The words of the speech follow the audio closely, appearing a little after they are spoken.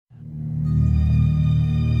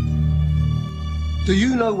Do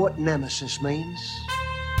you know what nemesis means?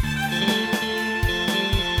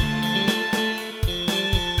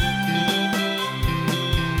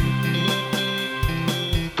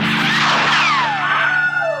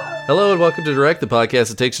 Hello and welcome to Direct, the podcast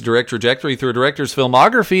that takes a direct trajectory through a director's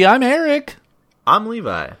filmography. I'm Eric. I'm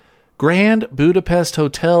Levi. Grand Budapest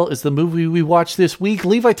Hotel is the movie we watched this week.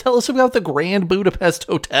 Levi, tell us about the Grand Budapest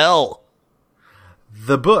Hotel.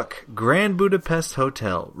 The book, Grand Budapest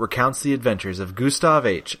Hotel, recounts the adventures of Gustav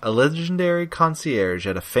H., a legendary concierge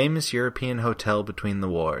at a famous European hotel between the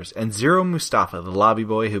wars, and Zero Mustafa, the lobby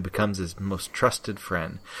boy who becomes his most trusted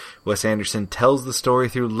friend. Wes Anderson tells the story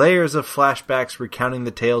through layers of flashbacks recounting the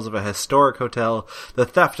tales of a historic hotel, the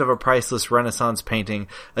theft of a priceless Renaissance painting,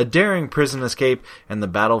 a daring prison escape, and the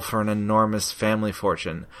battle for an enormous family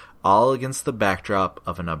fortune, all against the backdrop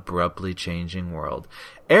of an abruptly changing world.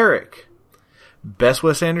 Eric, best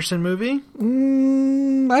Wes Anderson movie?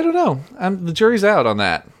 I don't know. The jury's out on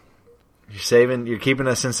that. You're keeping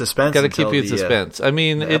us in suspense. Got to keep you in suspense. I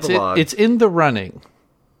mean, epilogue. it's in the running,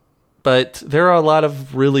 but there are a lot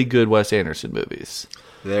of really good Wes Anderson movies.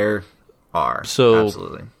 There are. So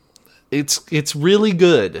absolutely. It's really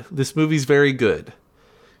good. This movie's very good.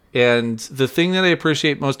 And the thing that I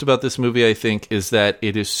appreciate most about this movie, I think, is that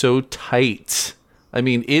it is so tight. I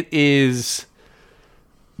mean, it is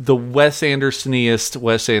the Wes Andersoniest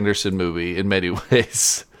Wes Anderson movie in many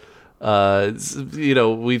ways.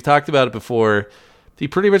 We've talked about it before. He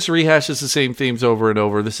pretty much rehashes the same themes over and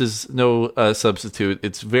over. This is no substitute.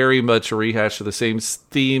 It's very much a rehash of the same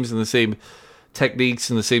themes and the same techniques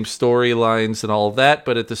and the same storylines and all of that,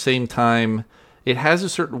 but at the same time, it has a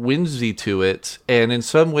certain whimsy to it, and in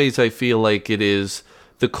some ways I feel like it is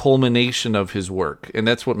the culmination of his work, and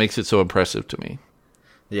that's what makes it so impressive to me.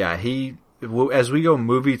 Yeah, as we go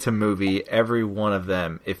movie to movie, every one of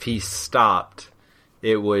them, if he stopped,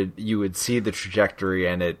 you would see the trajectory,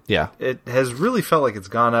 and it has really felt like it's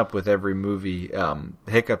gone up with every movie,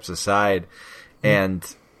 hiccups aside. And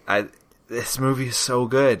this movie is so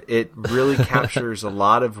good. It really captures a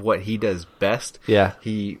lot of what he does best. Yeah.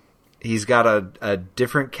 He's got a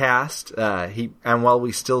different cast. And while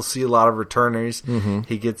we still see a lot of returners,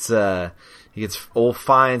 he gets old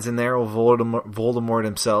Fiennes in there, old Voldemort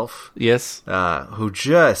himself. Yes. Who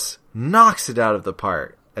just knocks it out of the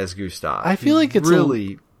park as Gustav. I feel like it's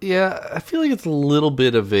really... I feel like it's a little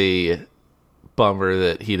bit of a bummer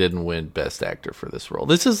that he didn't win Best Actor for this role.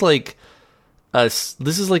 This is like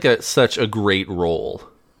such a great role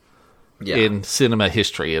in cinema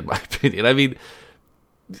history, in my opinion. I mean,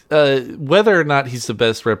 whether or not he's the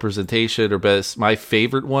best representation or my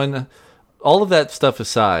favorite one, all of that stuff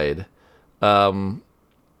aside, I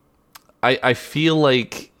feel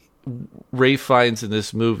like Ralph Fiennes in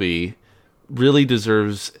this movie really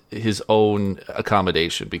deserves his own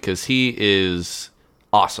accommodation because he is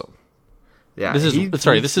awesome. Yeah, this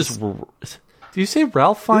is. Do you say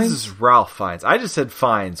Ralph Fiennes? This is Ralph Fiennes. I just said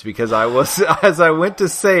Fiennes because as I went to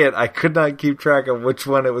say it, I could not keep track of which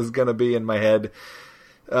one it was going to be in my head.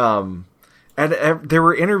 And there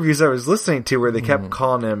were interviews I was listening to where they kept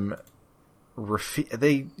calling him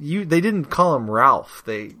They didn't call him Ralph.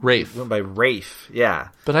 They Rafe. went by Rafe. Yeah,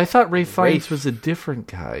 but I thought Ralph Fiennes was a different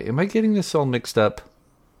guy. Am I getting this all mixed up?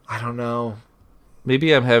 I don't know.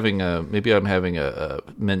 Maybe I'm having a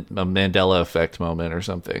Mandela effect moment or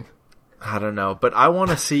something. I don't know, but I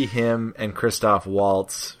want to see him and Christoph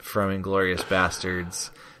Waltz from Inglourious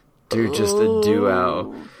Bastards do just a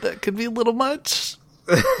duo. That could be a little much.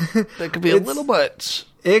 That could be a little much.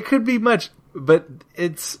 It could be much, but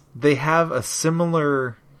they have a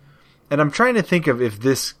similar, and I'm trying to think of if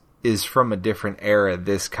this is from a different era,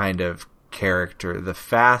 this kind of character. The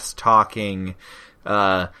fast-talking,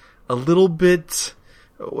 a little bit,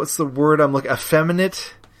 what's the word I'm looking,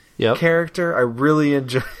 effeminate character. I really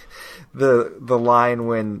enjoy the line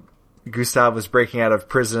when Gustav was breaking out of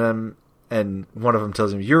prison and one of them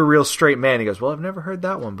tells him, "You're a real straight man." He goes, "Well, I've never heard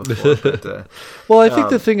that one before." But, well, I think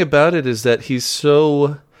the thing about it is that he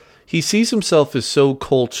sees himself as so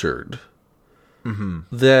cultured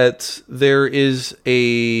that there is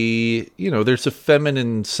there's a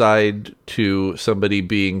feminine side to somebody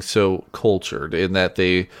being so cultured in that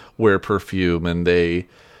they wear perfume and they,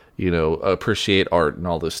 appreciate art and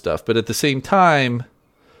all this stuff. But at the same time,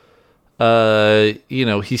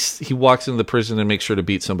 he walks into the prison and makes sure to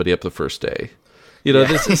beat somebody up the first day.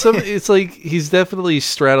 It's like he's definitely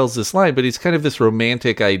straddles this line, but he's kind of this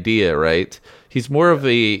romantic idea, right? He's more of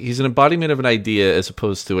he's an embodiment of an idea as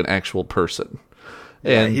opposed to an actual person.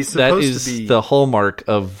 And that is the hallmark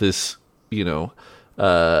of this,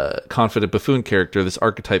 confident buffoon character, this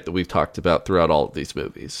archetype that we've talked about throughout all of these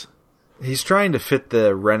movies. He's trying to fit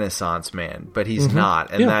the Renaissance man, but he's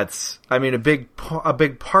not, and that's, I mean, a big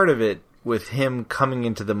part of it with him coming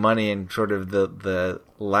into the money and sort of the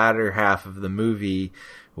latter half of the movie,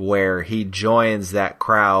 where he joins that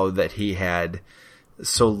crowd that he had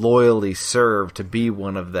so loyally served to be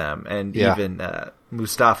one of them, and even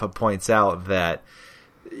Mustafa points out that,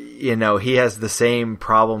 you know, he has the same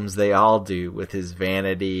problems they all do with his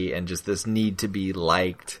vanity and just this need to be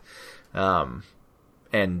liked.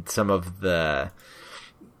 And some of the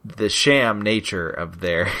sham nature of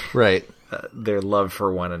their their love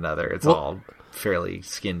for one another. It's all fairly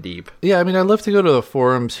skin deep. Yeah, I mean, I'd love to go to the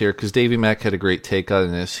forums here because Davey Mack had a great take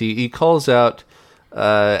on this. He calls out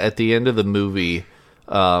at the end of the movie,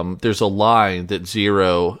 there's a line that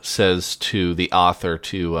Zero says to the author,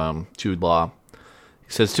 to Jude Law.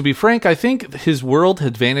 He says, "To be frank, I think his world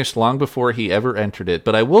had vanished long before he ever entered it,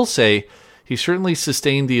 but I will say he certainly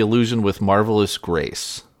sustained the illusion with marvelous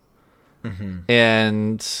grace."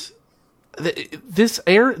 And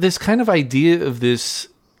this kind of idea of this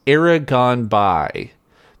era gone by,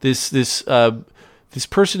 this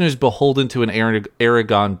person who's beholden to an era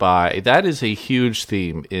gone by, that is a huge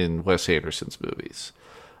theme in Wes Anderson's movies.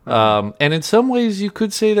 And in some ways, you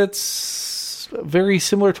could say that's very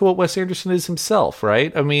similar to what Wes Anderson is himself,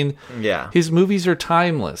 right? I mean, his movies are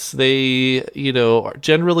timeless. They, you know,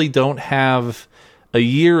 generally don't have a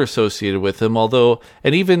year associated with them,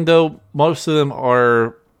 even though most of them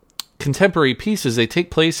are contemporary pieces, they take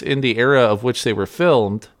place in the era of which they were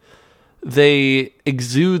filmed. They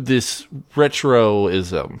exude this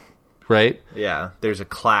retroism, right? Yeah, there's a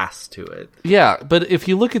class to it. Yeah, but if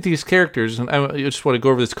you look at these characters, and I just want to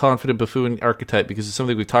go over this confident buffoon archetype because it's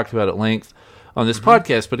something we've talked about at length on this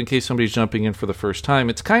podcast, but in case somebody's jumping in for the first time,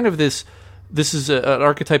 it's kind of this is an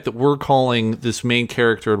archetype that we're calling this main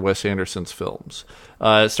character in Wes Anderson's films.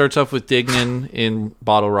 It starts off with Dignan in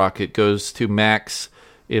Bottle Rocket, goes to Max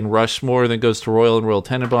in Rushmore, then goes to Royal and Royal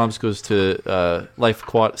Tenenbaums, goes to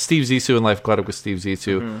Steve Zissou in Life Aquatic with Steve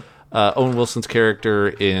Zissou, Owen Wilson's character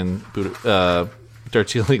in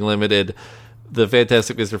Darjeeling Limited, The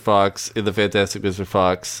Fantastic Mr. Fox in The Fantastic Mr.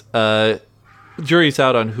 Fox. Jury's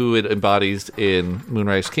out on who it embodies in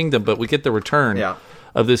Moonrise Kingdom, but we get the return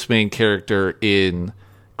of this main character in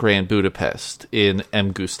Grand Budapest in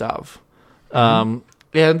M. Gustav. And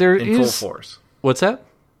there is... In full force. What's that?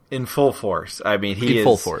 In full force. I mean, he is...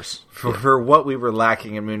 full force. For what we were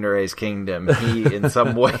lacking in Moonrise Kingdom, he, in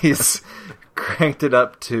some ways, cranked it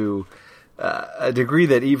up to a degree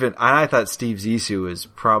that even... I thought Steve Zissou was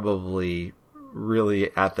probably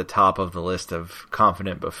really at the top of the list of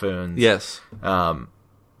confident buffoons. Yes.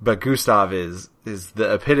 But Gustav is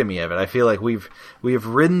the epitome of it. I feel like we have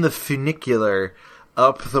ridden the funicular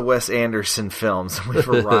up the Wes Anderson films, and we've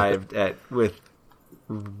arrived with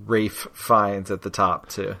Ralph Fiennes at the top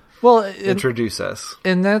to introduce us.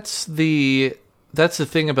 And that's the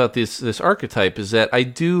thing about this archetype, is that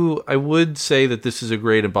I would say that this is a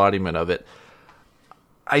great embodiment of it.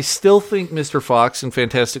 I still think Mr. Fox and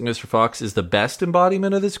Fantastic Mr. Fox is the best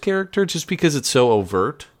embodiment of this character, just because it's so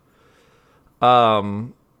overt.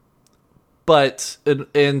 But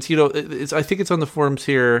you know, I think it's on the forums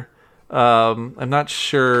here. I'm not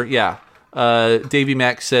sure. Yeah. Davey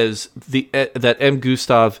Mack says that M.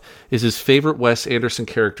 Gustav is his favorite Wes Anderson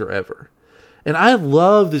character ever. And I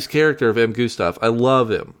love this character of M. Gustav. I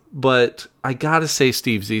love him. But I gotta say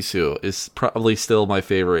Steve Zissou is probably still my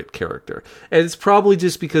favorite character. And it's probably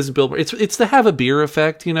just because Bill Murray. It's the have a beer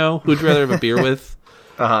effect, you know? Who'd rather have a beer with?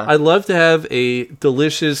 I'd love to have a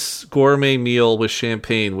delicious gourmet meal with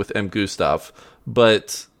champagne with M. Gustav,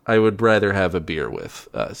 but I would rather have a beer with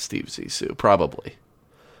Steve Zissou, probably.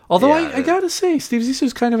 Although I gotta say, Steve Zissou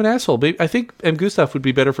is kind of an asshole. I think M. Gustav would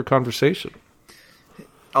be better for conversation.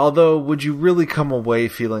 Although, would you really come away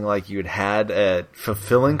feeling like you'd had a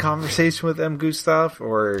fulfilling conversation with M. Gustav?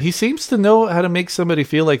 Or he seems to know how to make somebody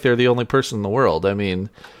feel like they're the only person in the world. I mean,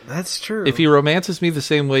 that's true. If he romances me the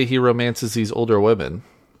same way he romances these older women.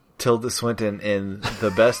 Tilda Swinton in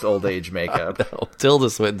the best old age makeup.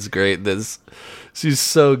 Tilda Swinton's great. She's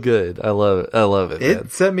so good. I love it. It man.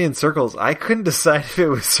 sent me in circles. I couldn't decide if it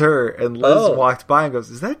was her. And Liz walked by and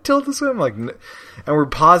goes, "Is that Tilda Swinton?" I'm like, and we're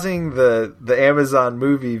pausing the Amazon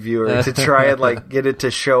movie viewer to try and like get it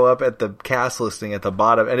to show up at the cast listing at the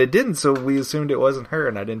bottom, and it didn't. So we assumed it wasn't her,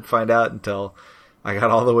 and I didn't find out until I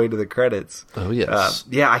got all the way to the credits. Oh, yes.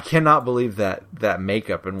 I cannot believe that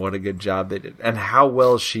makeup and what a good job they did. And how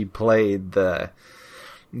well she played the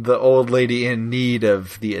old lady in need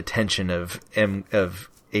of the attention of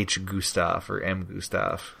H. Gustav or M.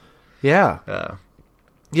 Gustav. Yeah.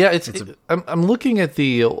 I'm looking at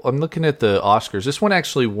the Oscars. This one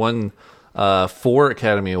actually won 4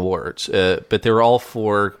 Academy Awards, but they were all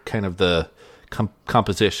for kind of the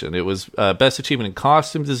composition. It was Best Achievement in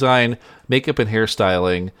Costume Design, Makeup and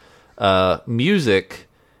Hairstyling, Music,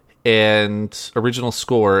 and Original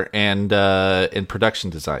Score, and Production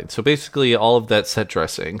Design. So basically all of that set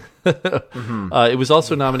dressing. It was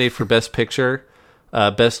also nominated for Best Picture,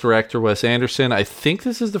 Best Director Wes Anderson. I think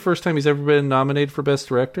this is the first time he's ever been nominated for Best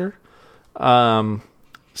Director.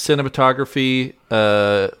 Cinematography,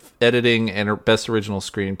 editing, and Best Original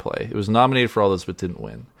Screenplay. It was nominated for all those but didn't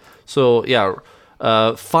win. So yeah,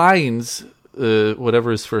 Fiennes,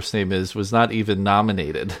 whatever his first name is, was not even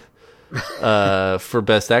nominated for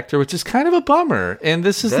Best Actor, which is kind of a bummer. And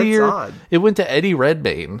this is the year odd. It went to Eddie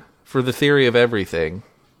Redmayne for The Theory of Everything.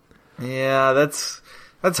 Yeah, that's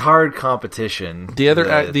hard competition. The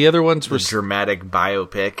other ones were dramatic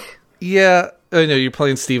biopic. Yeah, I know you're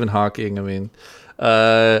playing Stephen Hawking. I mean,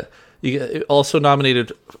 you also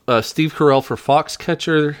nominated Steve Carell for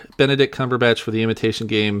Foxcatcher, Benedict Cumberbatch for The Imitation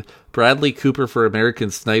Game, Bradley Cooper for American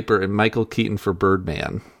Sniper, and Michael Keaton for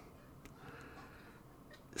Birdman.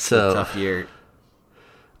 So tough year.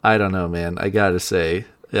 I don't know, man. I gotta say,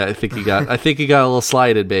 yeah, I think he got a little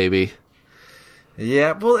slighted, baby.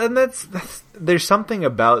 Yeah, well, and that's there's something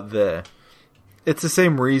about it's the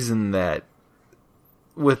same reason that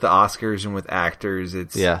with the Oscars and with actors,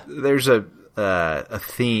 there's a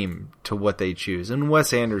theme to what they choose, and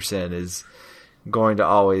Wes Anderson is going to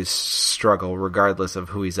always struggle regardless of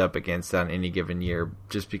who he's up against on any given year,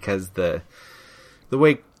 just because the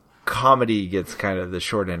way comedy gets kind of the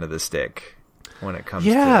short end of the stick when it comes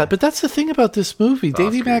to but that's the thing about this movie.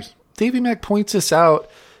 Davey Mack points this out.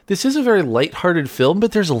 This is a very lighthearted film,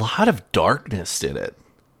 but there's a lot of darkness in it.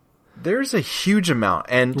 There's a huge amount,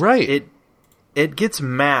 and it gets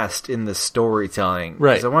masked in the storytelling.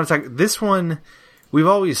 Right. I want to talk. This one, we've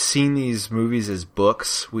always seen these movies as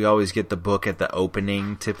books. We always get the book at the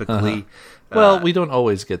opening, typically. Well, we don't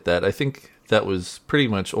always get that. I think that was pretty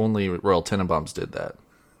much only Royal Tenenbaums did that.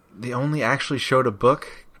 They only actually showed a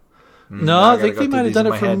book? No, I think they might have done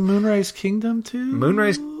it for Moonrise Kingdom, too.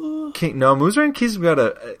 Moonrise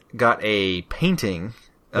Kingdom got a painting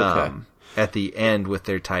at the end with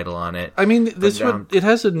their title on it. I mean, this one, it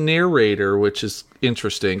has a narrator, which is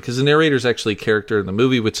interesting, because the narrator is actually a character in the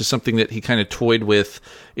movie, which is something that he kind of toyed with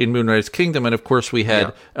in Moonrise Kingdom. And, of course, we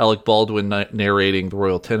had Alec Baldwin narrating the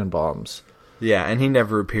Royal Tenenbaums. Yeah, and he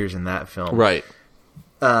never appears in that film. Right.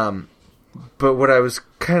 But what I was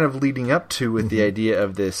kind of leading up to with the idea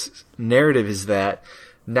of this narrative is that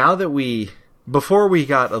now that before we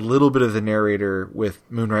got a little bit of the narrator with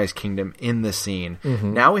Moonrise Kingdom in the scene,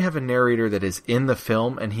 now we have a narrator that is in the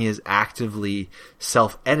film and he is actively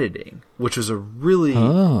self-editing, which was a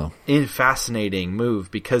really fascinating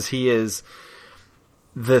move, because he is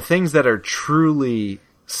the things that are truly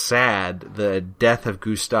sad, the death of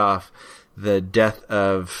Gustav, the death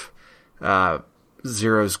of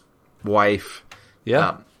Zero's wife.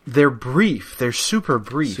 Yeah. They're brief. They're super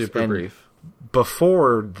brief. Brief.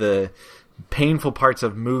 Before the painful parts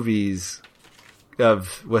of movies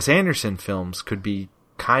of Wes Anderson films could be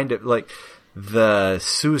kind of like the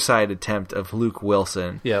suicide attempt of Luke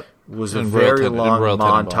Wilson. Was a very long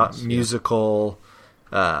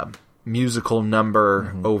musical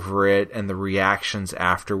number over it, and the reactions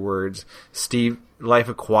afterwards. Life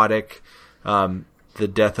Aquatic, the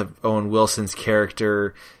death of Owen Wilson's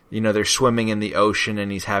character. They're swimming in the ocean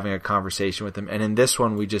and he's having a conversation with him. And in this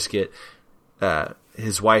one, we just get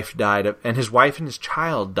his wife died, and his wife and his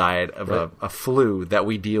child died of a flu that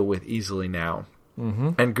we deal with easily now.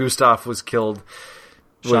 And Gustav was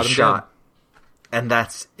shot. And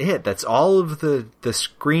that's it. That's all of the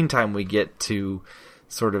screen time we get to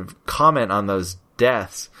sort of comment on those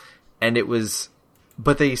deaths. And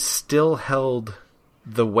but they still held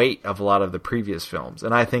the weight of a lot of the previous films.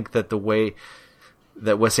 And I think that the way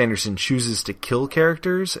that Wes Anderson chooses to kill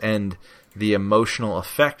characters and the emotional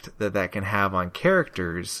effect that can have on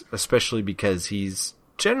characters, especially because he's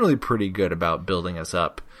generally pretty good about building us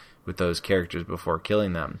up with those characters before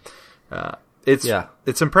killing them.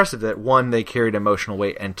 It's impressive that, one, they carried emotional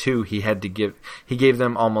weight, and two, he gave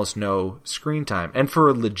them almost no screen time, and for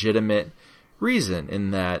a legitimate reason,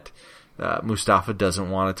 in that Mustafa doesn't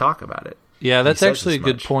want to talk about it. Yeah, that's actually a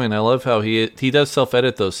good point. I love how he does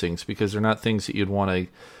self-edit those things, because they're not things that you'd want to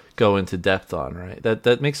go into depth on, right?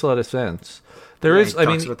 That makes a lot of sense. There's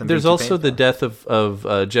also the death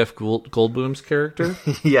of Jeff Goldblum's character.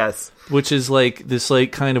 Yes. Which is like this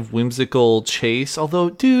kind of whimsical chase. Although,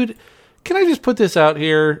 dude, can I just put this out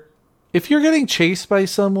here? If you're getting chased by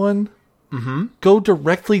someone, go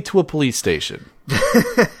directly to a police station.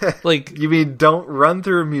 Like, You mean don't run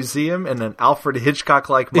through a museum in an Alfred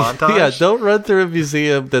Hitchcock-like montage? yeah, don't run through a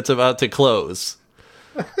museum that's about to close.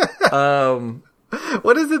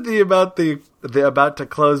 What is it about the about to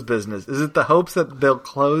close business? Is it the hopes that they'll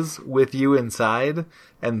close with you inside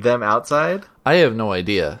and them outside? I have no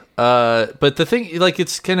idea. But the thing, like,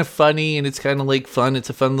 it's kind of funny and it's kind of like fun. It's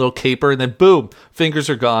a fun little caper, and then boom, fingers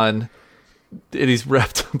are gone, and he's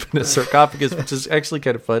wrapped up in a sarcophagus, which is actually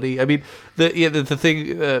kind of funny. I mean, the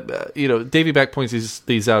thing, Davey Back points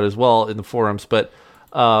these out as well in the forums, but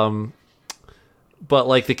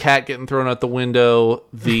like the cat getting thrown out the window,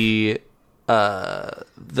 I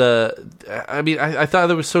thought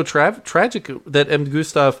that was so tragic that M.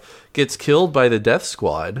 Gustav gets killed by the Death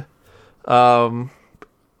Squad.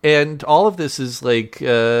 And all of this is like,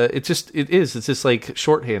 it's just like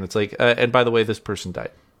shorthand. It's like, and by the way, this person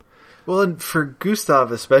died. Well, and for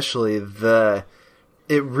Gustav especially,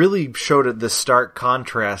 it really showed the stark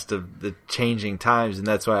contrast of the changing times, and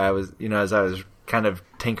that's why I was, as I was kind of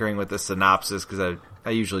tinkering with the synopsis, because I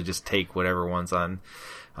usually just take whatever one's on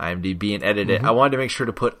IMDb and edit it. I wanted to make sure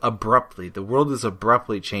to put abruptly. The world is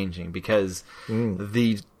abruptly changing because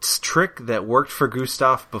the trick that worked for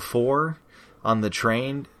Gustav before on the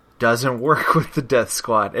train doesn't work with the Death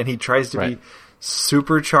Squad, and he tries to be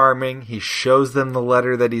super charming. He shows them the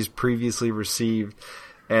letter that he's previously received,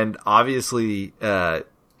 and obviously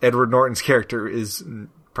Edward Norton's character is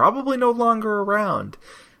probably no longer around,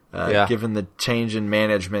 given the change in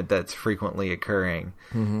management that's frequently occurring.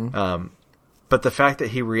 But the fact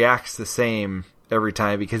that he reacts the same every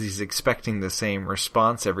time because he's expecting the same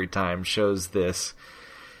response every time shows the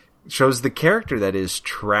character that is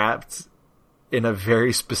trapped in a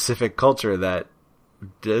very specific culture that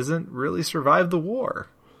doesn't really survive the war.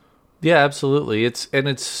 Yeah, absolutely. It's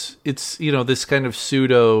this kind of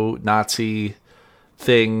pseudo Nazi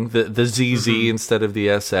thing, the ZZ instead of the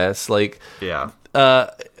SS. Like,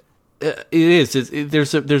 it is.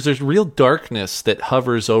 There's a real darkness that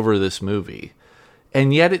hovers over this movie,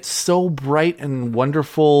 and yet it's so bright and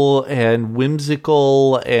wonderful and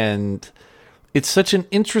whimsical, and it's such an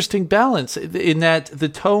interesting balance in that the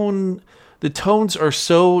tones are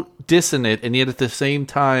so dissonant, and yet at the same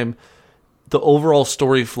time, the overall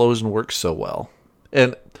story flows and works so well.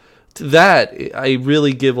 And to that, I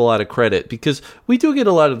really give a lot of credit, because we do get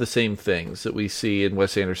a lot of the same things that we see in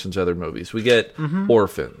Wes Anderson's other movies. We get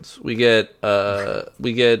orphans. We get the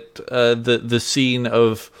scene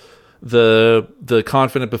of the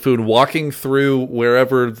confident buffoon walking through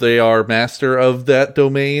wherever they are master of that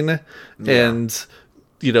domain, and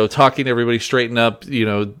talking to everybody, straighten up,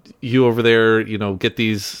 you over there, get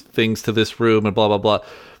these things to this room and blah blah blah.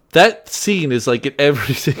 That scene is like in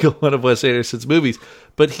every single one of Wes Anderson's movies,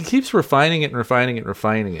 but he keeps refining it and refining it and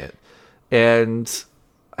refining it. And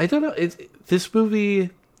I don't know, this movie,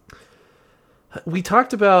 we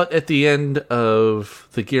talked about at the end of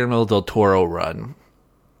the Guillermo del Toro run,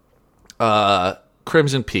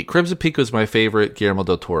 Crimson Peak. Crimson Peak was my favorite Guillermo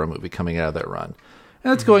del Toro movie coming out of that run.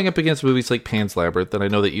 And that's going up against movies like Pan's Labyrinth, and I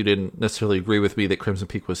know that you didn't necessarily agree with me that Crimson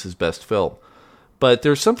Peak was his best film. But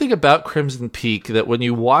there's something about Crimson Peak that when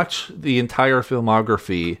you watch the entire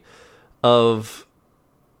filmography of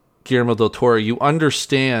Guillermo del Toro, you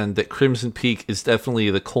understand that Crimson Peak is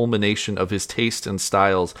definitely the culmination of his taste and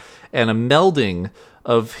styles, and a melding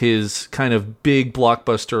of his kind of big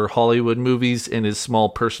blockbuster Hollywood movies and his small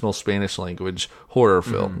personal Spanish language horror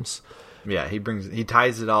films. Yeah, he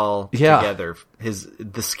ties it all together.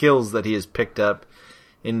 The skills that he has picked up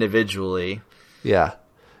individually. Yeah.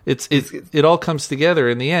 It all comes together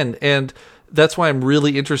in the end, and that's why I'm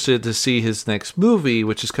really interested to see his next movie,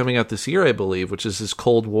 which is coming out this year, I believe, which is his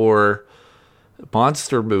Cold War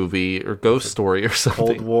monster movie or ghost story or something.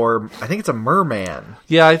 Cold War, I think it's a merman.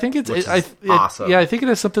 Yeah, I think it's awesome. Yeah, I think it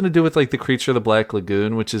has something to do with like the Creature of the Black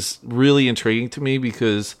Lagoon, which is really intriguing to me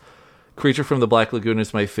because Creature from the Black Lagoon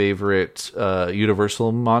is my favorite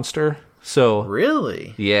Universal monster. So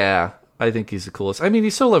really, yeah. I think he's the coolest. I mean,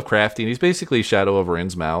 he's so Lovecraftian. He's basically Shadow over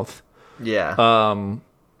Innsmouth. Yeah.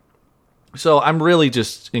 So I'm really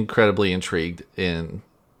just incredibly intrigued in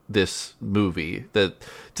this movie to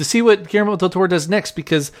see what Guillermo del Toro does next,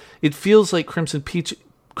 because it feels like Crimson Peak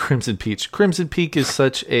is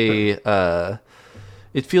such a.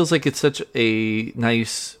 It feels like it's such a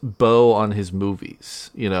nice bow on his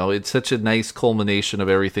movies. It's such a nice culmination of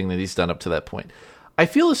everything that he's done up to that point. I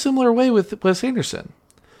feel a similar way with Wes Anderson.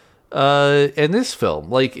 And this film,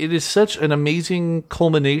 like, it is such an amazing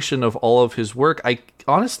culmination of all of his work. I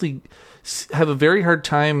honestly have a very hard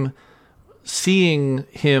time seeing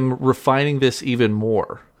him refining this even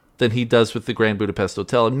more than he does with the Grand Budapest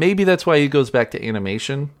Hotel. And maybe that's why he goes back to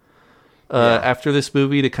animation. after this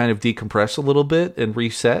movie to kind of decompress a little bit and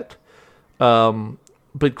reset.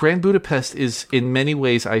 But Grand Budapest is, in many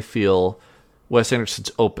ways, I feel, Wes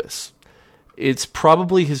Anderson's opus. It's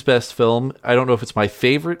probably his best film. I don't know if it's my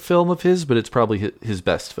favorite film of his, but it's probably his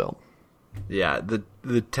best film. Yeah,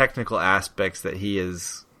 the technical aspects that he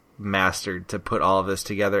has mastered to put all of this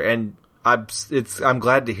together, and I'm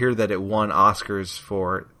glad to hear that it won Oscars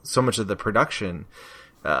for so much of the production,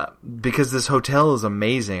 because this hotel is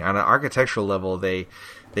amazing on an architectural level. They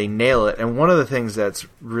nail it, and one of the things that's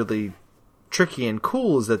really tricky and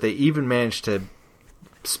cool is that they even managed to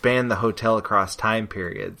span the hotel across time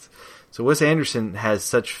periods. So Wes Anderson has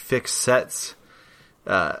such fixed sets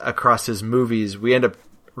across his movies. We end up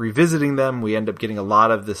revisiting them. We end up getting a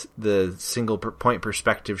lot of the single point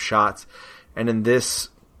perspective shots. And in this,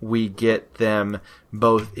 we get them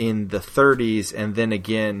both in the 30s and then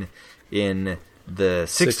again in the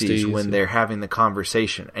 60s when they're having the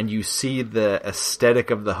conversation. And you see the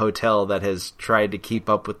aesthetic of the hotel that has tried to keep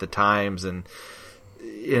up with the times. And,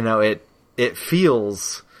 it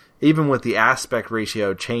feels... Even with the aspect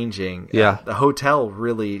ratio changing, the hotel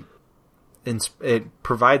really it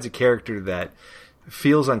provides a character that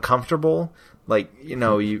feels uncomfortable. Like,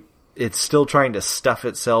 it's still trying to stuff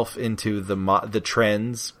itself into the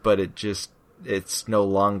trends, but it's no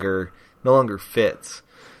longer fits.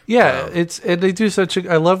 Yeah, and they do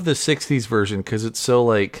I love the 60s version because it's so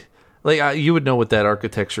like you would know what that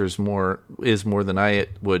architecture is more than I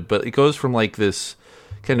would, but it goes from like this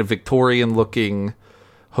kind of Victorian looking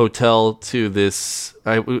hotel to this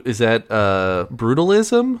is that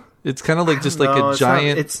brutalism? It's kind of like just like a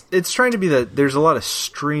giant it's trying to be there's a lot of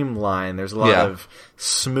streamline, there's a lot of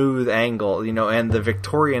smooth angle, and the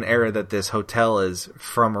Victorian era that this hotel is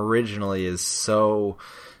from originally is so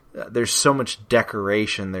there's so much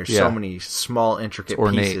decoration, there's so many small intricate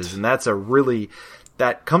pieces, and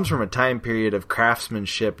that comes from a time period of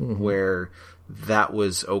craftsmanship where that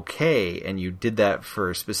was okay, and you did that for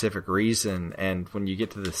a specific reason. And when you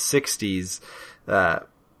get to the 60s,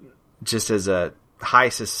 just as a high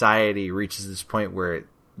society reaches this point where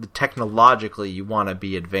technologically you want to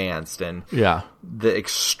be advanced, and the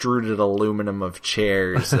extruded aluminum of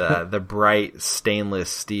chairs, the bright stainless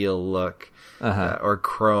steel look, or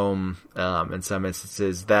chrome in some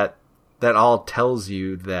instances, that all tells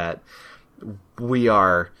you that we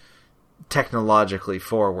are technologically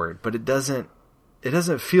forward, but it doesn't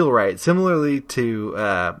feel right. Similarly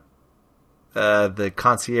to the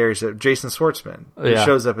concierge, Jason Schwartzman, who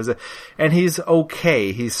shows up and he's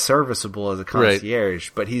okay. He's serviceable as a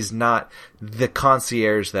concierge, but he's not the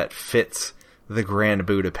concierge that fits the Grand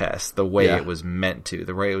Budapest the way it was meant to,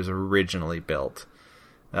 the way it was originally built.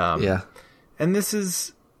 And this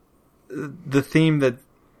is the theme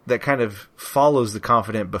that kind of follows the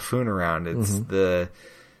confident buffoon around. It's the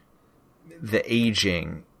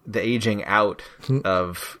aging out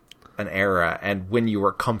of an era, and when you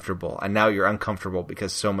were comfortable, and now you're uncomfortable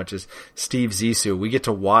because so much is Steve Zissou. We get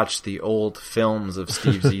to watch the old films of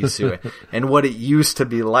Steve Zissou and what it used to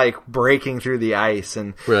be like breaking through the ice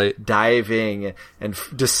and diving and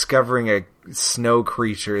discovering a snow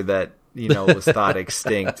creature that was thought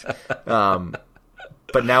extinct.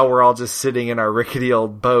 But now we're all just sitting in our rickety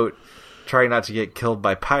old boat trying not to get killed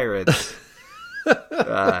by pirates.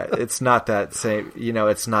 It's not that same,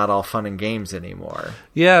 it's not all fun and games anymore.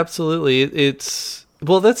 Yeah, absolutely. That's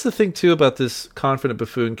the thing too about this confident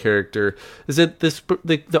buffoon character, is that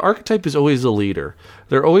the archetype is always a leader.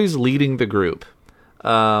 They're always leading the group.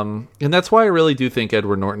 And that's why I really do think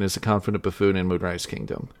Edward Norton is a confident buffoon in Moonrise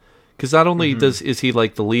Kingdom. Because not only is he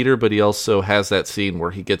like the leader, but he also has that scene where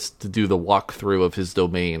he gets to do the walkthrough of his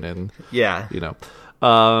domain, and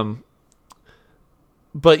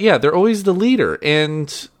but yeah, they're always the leader.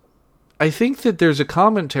 And I think that there's a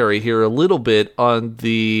commentary here a little bit on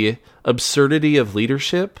the absurdity of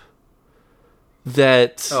leadership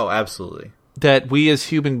that... Oh, absolutely. That we as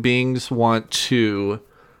human beings want to,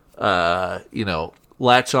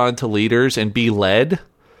 latch on to leaders and be led.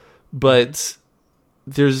 But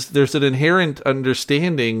there's an inherent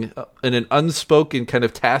understanding and an unspoken kind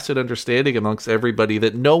of tacit understanding amongst everybody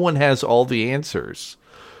that no one has all the answers,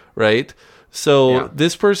 right? So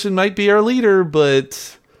this person might be our leader,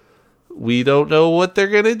 but we don't know what they're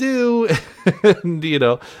going to do. And,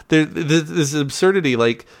 this absurdity,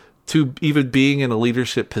 like, to even being in a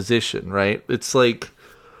leadership position, right? It's like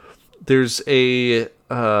there's a...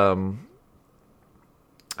 I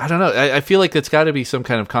don't know. I feel like it's got to be some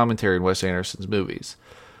kind of commentary in Wes Anderson's movies.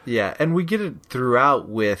 Yeah, and we get it throughout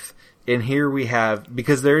with... And here we have...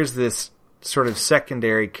 Because there is this sort of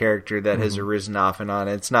secondary character that has arisen off and on.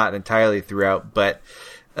 It's not entirely throughout, but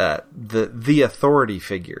the authority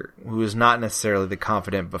figure, who is not necessarily the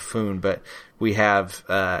confident buffoon, but we have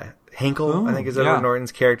Hinkle, I think is Edward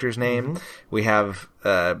Norton's character's name. Mm-hmm. We have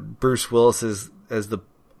Bruce Willis as the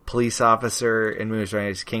police officer in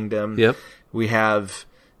Moonrise Kingdom. Yep. We have,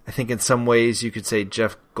 I think in some ways you could say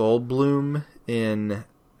Jeff Goldblum in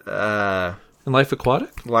Life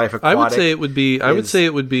Aquatic. Life Aquatic. I would say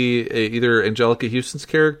it would be either Angelica Houston's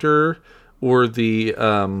character or the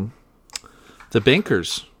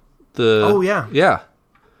bankers. Yeah,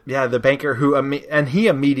 the banker who and he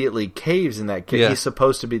immediately caves in that case. Yeah. He's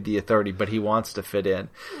supposed to be the authority, but he wants to fit in.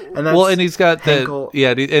 And that's and he's got Hinkle.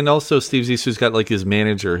 and also Steve Zissou's got like his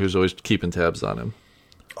manager who's always keeping tabs on him.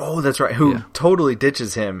 Oh, that's right. Who totally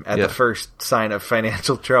ditches him at the first sign of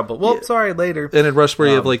financial trouble. Well, sorry, later. And in Rushmore,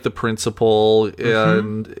 you have like the principal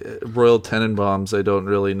and Royal Tenenbaums. I don't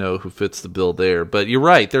really know who fits the bill there, but you're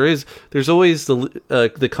right. There's always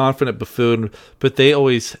the confident buffoon, but they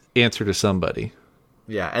always answer to somebody.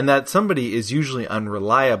 Yeah, and that somebody is usually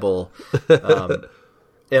unreliable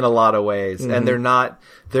in a lot of ways, and they're not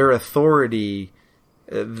their authority.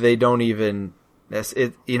 They don't even.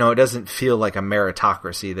 It doesn't feel like a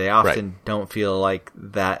meritocracy. They often don't feel like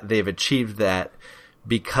that they've achieved that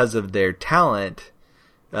because of their talent.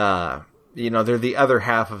 They're the other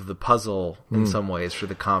half of the puzzle in some ways for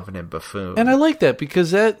the confident buffoon. And I like that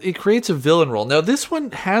because it creates a villain role. Now this one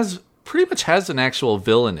pretty much has an actual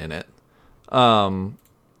villain in it.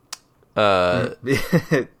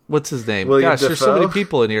 What's his name? William Gosh, Dafoe? There's so many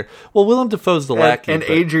people in here. Well, Willem Dafoe's the lackey. And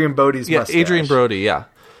Adrian Brody's mustache. Adrian Brody, yeah.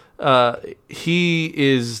 He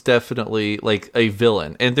is definitely like a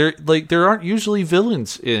villain, and there aren't usually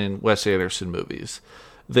villains in Wes Anderson movies.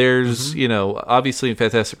 There's obviously in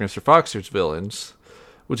Fantastic Mr. Fox there's villains,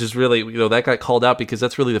 which is really that got called out because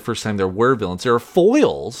that's really the first time there were villains. There are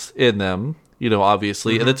foils in them,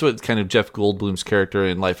 obviously, and that's what kind of Jeff Goldblum's character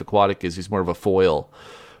in Life Aquatic is. He's more of a foil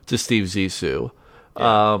to Steve Zissou,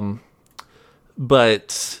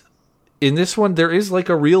 but. In this one, there is like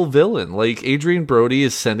a real villain. Like Adrian Brody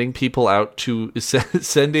is sending people out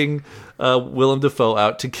sending Willem Dafoe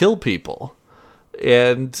out to kill people,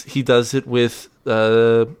 and he does it with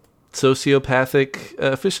sociopathic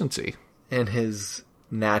efficiency. In his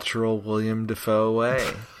natural William Dafoe way.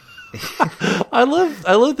 I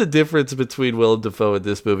love the difference between Willem Dafoe in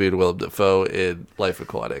this movie and Willem Dafoe in Life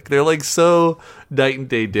Aquatic. They're like so night and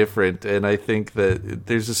day different, and I think that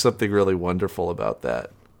there's just something really wonderful about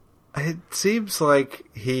that. It seems like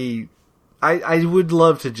I would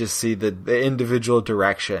love to just see the individual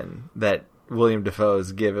direction that William Dafoe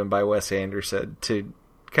is given by Wes Anderson to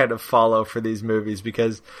kind of follow for these movies.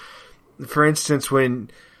 Because, for instance,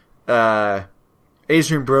 when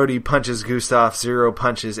Adrian Brody punches Gustav, Zero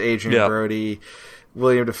punches Adrian Brody,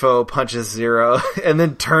 William Dafoe punches Zero, and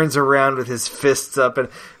then turns around with his fists up and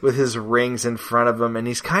with his rings in front of him, and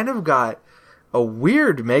he's kind of got a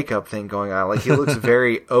weird makeup thing going on. Like, he looks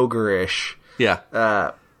very ogre-ish. Yeah.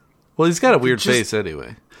 Well, he's got a weird face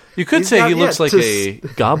anyway. You could say he looks like a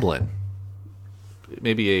goblin.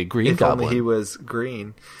 Maybe a green goblin. If only he was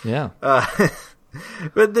green. Yeah. But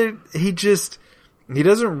he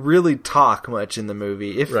doesn't really talk much in the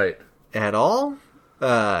movie. If at all.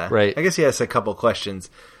 Right. I guess he has a couple questions.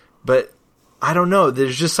 But I don't know.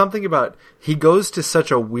 There's just something about he goes to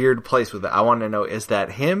such a weird place with it. I want to know, is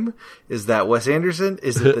that him? Is that Wes Anderson?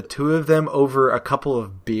 Is it the two of them over a couple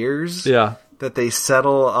of beers? Yeah. That they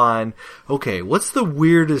settle on, okay, what's the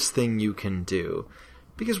weirdest thing you can do?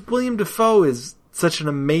 Because William Dafoe is such an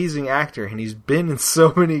amazing actor, and he's been in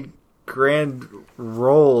so many grand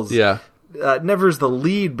roles. Yeah. Never as the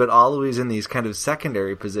lead, but always in these kind of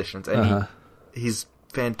secondary positions. And he's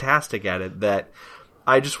fantastic at it. That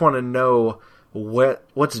I just want to know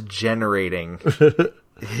what's generating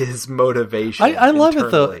his motivation. I love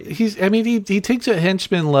it though. He takes a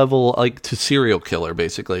henchman level like to serial killer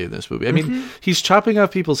basically in this movie. I mean, he's chopping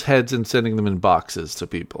off people's heads and sending them in boxes to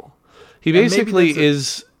people. He basically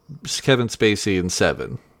is Kevin Spacey in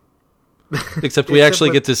Seven. Except we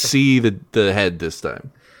actually get to see the head this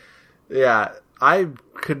time. Yeah, I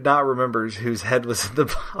could not remember whose head was in the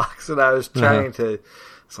box, and I was trying to.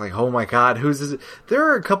 It's like, oh my god, who's this? There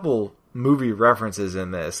are a couple movie references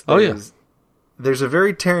in this. There's a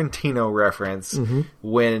very Tarantino reference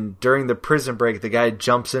when during the prison break the guy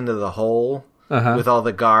jumps into the hole with all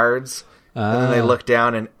the guards, and then they look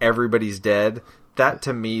down and everybody's dead. That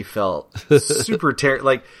to me felt super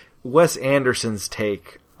like Wes Anderson's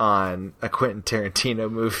take on a Quentin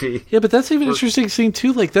Tarantino movie. Yeah, but that's even an interesting scene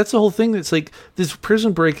too. Like that's the whole thing. That's like this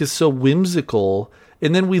prison break is so whimsical,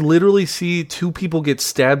 and then we literally see two people get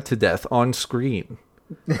stabbed to death on screen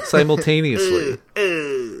simultaneously.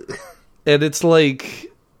 And it's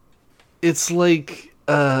like it's like,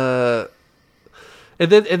 and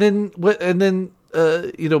then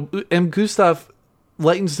you know, M. Gustav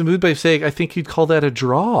lightens the mood by saying, I think you'd call that a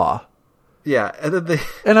draw. Yeah.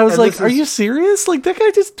 And I was like, are you serious? Like, that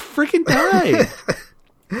guy just freaking died.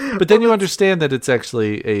 But then you understand that it's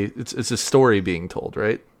actually it's a story being told,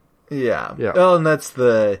 right? Yeah. Yeah. Oh, and that's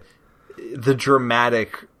the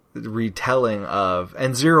dramatic retelling of,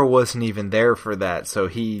 and Zero wasn't even there for that, so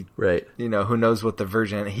he, right, you know, who knows what the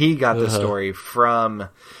version, he got the story from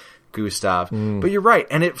Gustav. But you're right,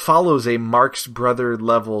 and it follows a Marx Brother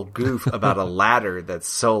level goof about a ladder that's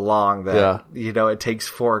so long that you know, it takes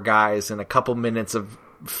 4 guys and a couple minutes of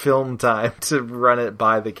film time to run it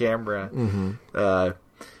by the camera.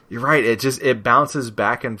 You're right, it bounces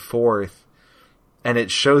back and forth, and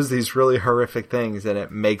it shows these really horrific things, and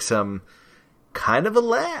it makes them kind of a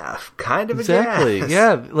laugh, kind of a gas.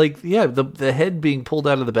 Yeah, like the head being pulled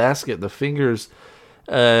out of the basket, the fingers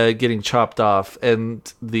getting chopped off,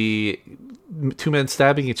 and the 2 men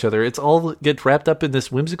stabbing each other. It's all get wrapped up in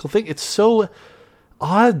this whimsical thing. It's so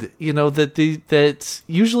odd, you know, that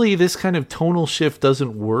usually this kind of tonal shift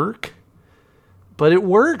doesn't work, but it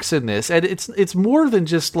works in this, and it's more than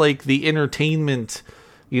just like the entertainment,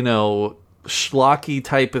 you know, schlocky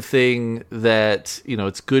type of thing that, you know,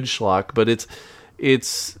 it's good schlock, but it's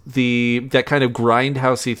that kind of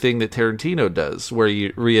grindhousey thing that Tarantino does, where you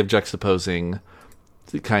have juxtaposing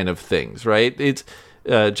kind of things, right? It's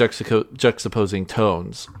juxtaposing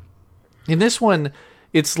tones. In this one,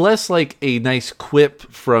 it's less like a nice quip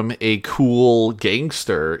from a cool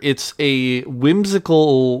gangster. It's a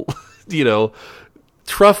whimsical, you know,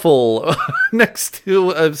 truffle next to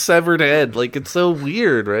a severed head. Like, it's so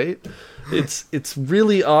weird, right? It's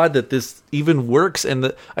really odd that this even works,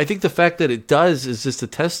 and I think the fact that it does is just a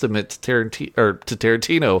testament to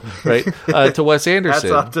Tarantino, right? To Wes Anderson.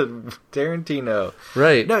 That's off to Tarantino,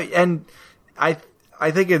 right? No, and I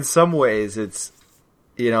think in some ways it's,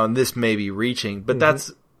 you know, and this may be reaching, but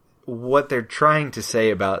that's what they're trying to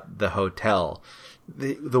say about the hotel.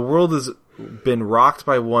 The world has been rocked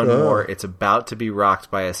by one war; it's about to be rocked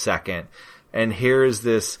by a second, and here is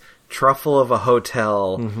this truffle of a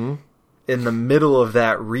hotel. In the middle of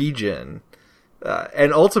that region,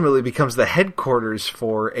 and ultimately becomes the headquarters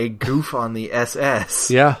for a goof on the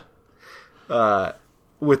SS. Yeah.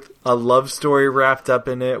 With a love story wrapped up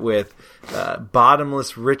in it, with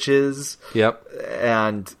bottomless riches. Yep.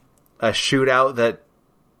 And a shootout that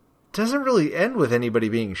doesn't really end with anybody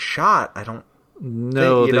being shot. I don't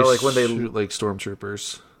know, think, they like when they shoot like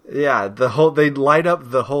stormtroopers. Yeah, they light up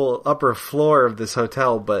the whole upper floor of this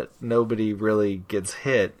hotel, but nobody really gets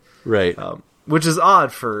hit. Right. Which is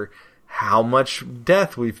odd for how much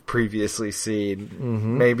death we've previously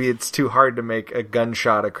seen. Maybe it's too hard to make a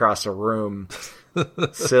gunshot across a room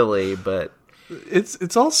silly, but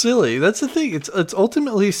it's all silly. That's the thing. It's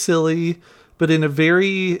ultimately silly, but in a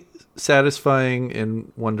very satisfying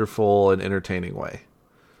and wonderful and entertaining way.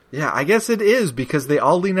 Yeah, I guess it is, because they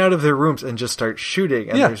all lean out of their rooms and just start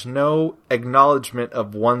shooting, and there's no acknowledgement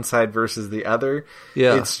of one side versus the other.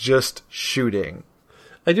 Yeah. It's just shooting.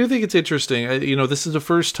 I do think it's interesting. You know, this is the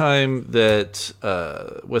first time that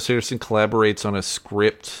Wes Anderson collaborates on a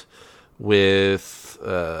script with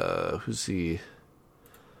who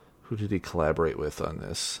did he collaborate with on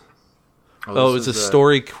this? It was a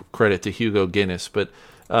story credit to Hugo Guinness, but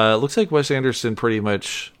it looks like Wes Anderson pretty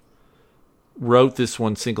much wrote this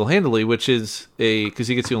one single-handedly, which is because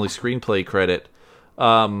he gets the only screenplay credit.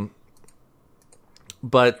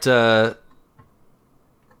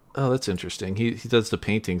 Oh, that's interesting. He does the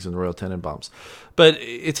paintings in the Royal Tenenbaums. But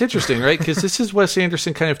it's interesting, right? Because this is Wes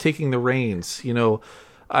Anderson kind of taking the reins. You know,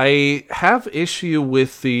 I have issue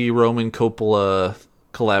with the Roman Coppola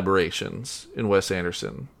collaborations in Wes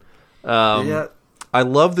Anderson. I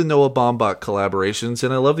love the Noah Baumbach collaborations,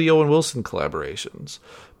 and I love the Owen Wilson collaborations.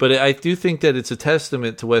 But I do think that it's a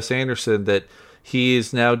testament to Wes Anderson that he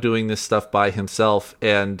is now doing this stuff by himself,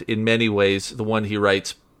 and in many ways, the one he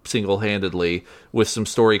writes single-handedly with some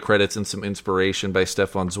story credits and some inspiration by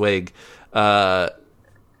Stefan Zweig.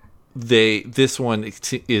 This one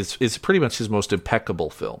is pretty much his most impeccable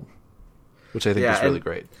film, which I think is really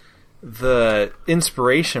great. The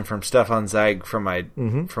inspiration from Stefan Zweig, from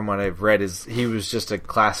what I've read, is he was just a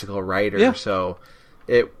classical writer, so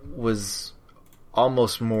it was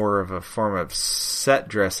almost more of a form of set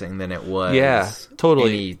dressing than it was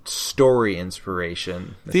any story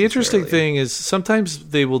inspiration. The interesting thing is sometimes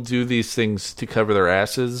they will do these things to cover their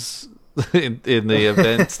asses in the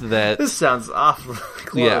event that... This sounds awfully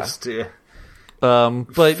close to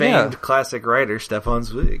but famed classic writer Stefan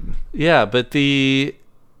Zweig. Yeah, but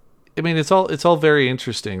I mean, it's all very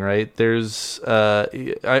interesting, right? There's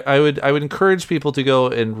I would encourage people to go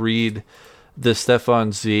and read the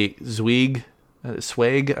Stefan Zweig, Zweig.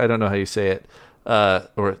 I don't know how you say it,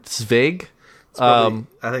 or Zweig. I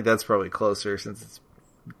think that's probably closer since it's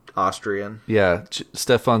Austrian. Yeah,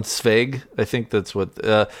 Stefan Zweig. I think that's what.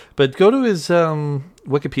 But go to his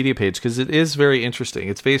Wikipedia page because it is very interesting.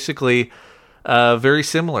 It's basically very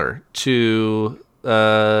similar to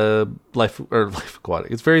Life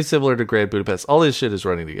Aquatic. It's very similar to Grand Budapest. All his shit is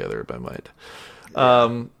running together in my mind.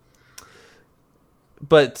 Yeah.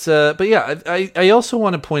 But yeah, I also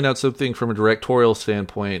want to point out something from a directorial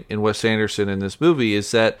standpoint in Wes Anderson in this movie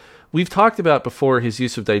is that we've talked about before his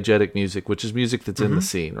use of diegetic music, which is music that's in the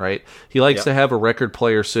scene, right? He likes to have a record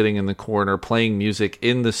player sitting in the corner playing music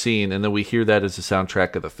in the scene, and then we hear that as the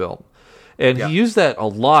soundtrack of the film. And he used that a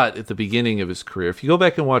lot at the beginning of his career. If you go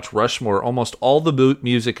back and watch Rushmore, almost all the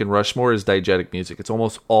music in Rushmore is diegetic music. It's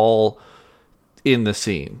almost all in the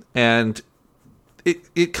scene. And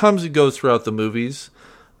it comes and goes throughout the movies.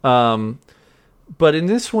 But in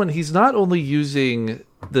this one, he's not only using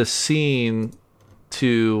the scene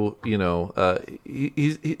to, he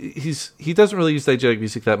doesn't really use diegetic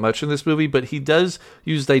music that much in this movie, but he does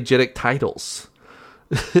use diegetic titles.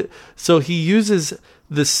 So he uses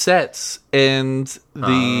the sets and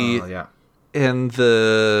the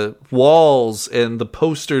walls and the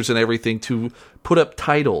posters and everything to put up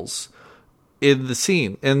titles in the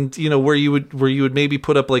scene. And where you would maybe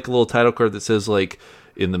put up like a little title card that says like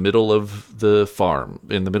in the middle of the farm,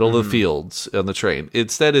 in the middle of the fields on the train.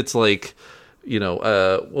 Instead it's like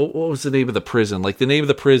what was the name of the prison? Like the name of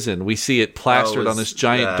the prison, we see it plastered on this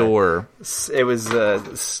giant door. It was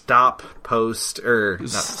stop post, or not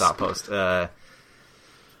stop post.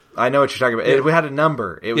 I know what you're talking about. We had a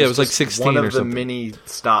number. It was like 16 one of or the something. many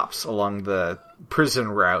stops along the prison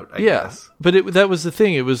route, I guess. But that was the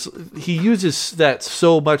thing. He uses that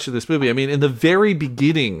so much in this movie. I mean, in the very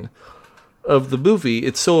beginning of the movie,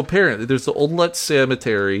 it's so apparent. There's the Old Lutz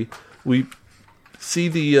Cemetery. We see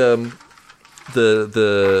the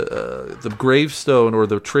gravestone or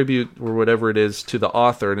the tribute or whatever it is to the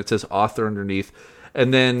author, and it says author underneath.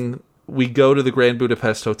 And then we go to the Grand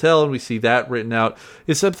Budapest Hotel and we see that written out.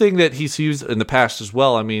 It's something that he's used in the past as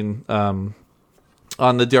well. I mean, on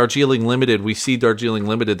the Darjeeling Limited, we see Darjeeling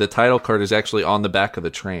Limited. The title card is actually on the back of the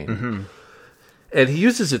train. Mm-hmm. And he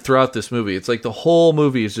uses it throughout this movie. It's like the whole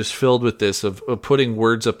movie is just filled with this of putting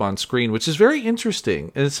words up on screen, which is very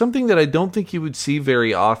interesting. And it's something that I don't think you would see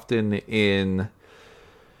very often in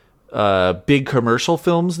big commercial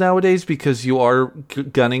films nowadays, because you are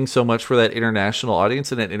gunning so much for that international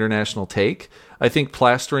audience and that international take. I think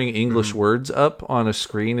plastering English words up on a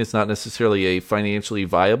screen is not necessarily a financially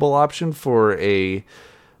viable option for a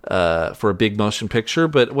big motion picture,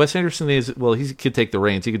 but Wes Anderson he could take the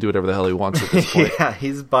reins. He could do whatever the hell he wants at this point. Yeah,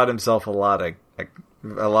 he's bought himself a lot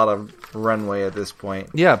of runway at this point.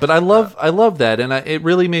 Yeah, but I love that, and it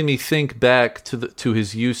really made me think back to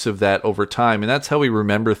his use of that over time, and that's how we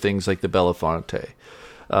remember things like the Belafonte.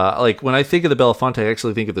 Like when I think of the Belafonte, I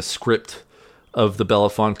actually think of the script of the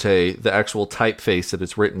Belafonte, the actual typeface that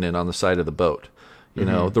it's written in on the side of the boat.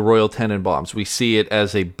 The Royal Tenenbaums. We see it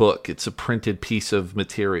as a book. It's a printed piece of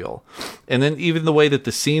material. And then even the way that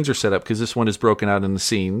the scenes are set up, because this one is broken out in the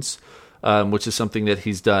scenes, which is something that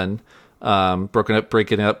he's done,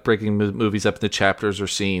 breaking movies up into chapters or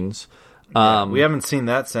scenes. We haven't seen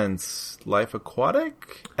that since Life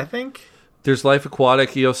Aquatic, I think. There's Life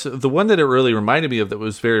Aquatic. The one that it really reminded me of that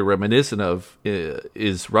was very reminiscent of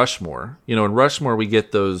is Rushmore. In Rushmore we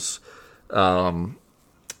get those...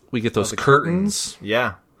 curtains.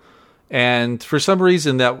 Yeah. And for some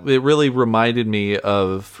reason that it really reminded me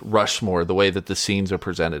of Rushmore, the way that the scenes are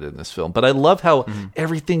presented in this film. But I love how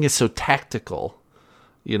everything is so tactical,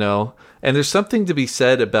 and there's something to be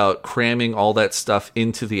said about cramming all that stuff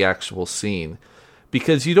into the actual scene,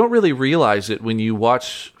 because you don't really realize it when you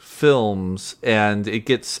watch films and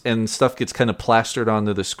stuff gets kind of plastered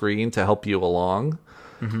onto the screen to help you along.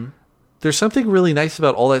 Mm-hmm. There's something really nice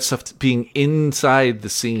about all that stuff being inside the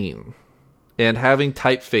scene and having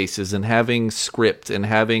typefaces and having script and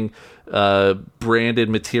having branded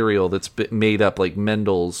material that's made up like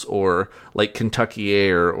Mendel's or like Kentucky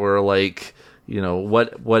Air or like,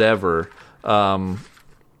 whatever.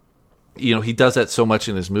 He does that so much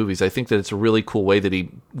in his movies. I think that it's a really cool way that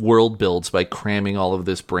he world builds by cramming all of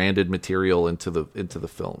this branded material into the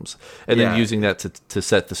films and then using that to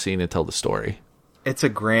set the scene and tell the story. It's a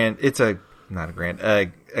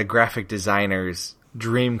graphic designer's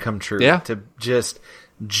dream come true to just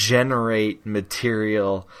generate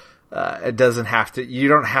material It doesn't have to. You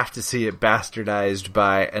don't have to see it bastardized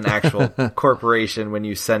by an actual corporation when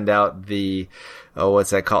you send out the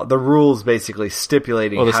what's that called? The rules basically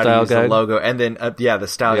stipulating how to use the logo, and then the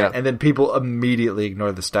style guide, and then people immediately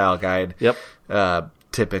ignore the style guide. Yep.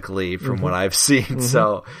 Typically, from what I've seen,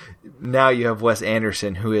 so now you have Wes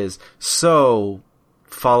Anderson, who is so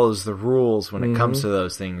follows the rules when it comes to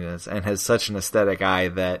those things, and has such an aesthetic eye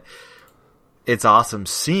that it's awesome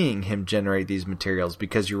seeing him generate these materials,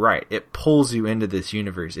 because you're right, it pulls you into this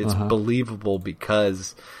universe. It's believable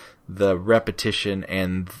because the repetition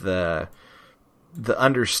and the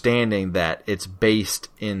understanding that it's based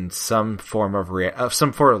in some form of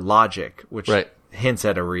some form of logic, which hints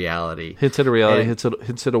at a reality. Hints at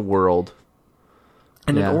a world.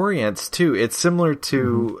 And it orients too. It's similar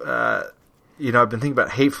to I've been thinking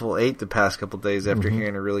about Hateful Eight the past couple of days after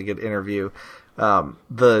hearing a really good interview.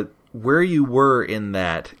 Where you were in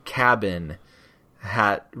that cabin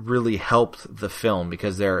had really helped the film,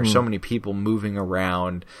 because there are so many people moving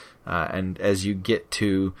around, and as you get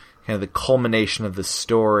to kind of the culmination of the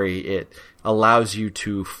story, it allows you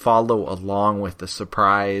to follow along with the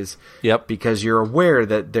surprise. Yep. Because you're aware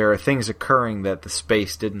that there are things occurring that the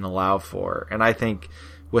space didn't allow for. And I think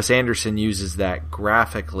Wes Anderson uses that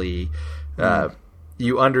graphically.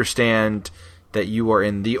 You understand that you are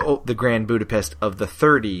in the Grand Budapest of the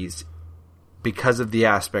 30s because of the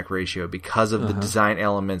aspect ratio, because of the design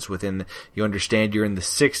elements within. You understand you're in the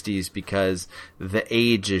 60s because the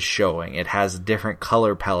age is showing. It has a different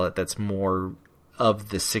color palette that's more of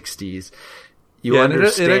the 60s. You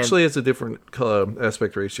understand. It actually has a different color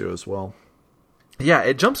aspect ratio as well. Yeah,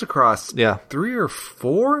 it jumps across 3 or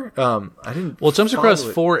 4. I didn't. Well, it jumps across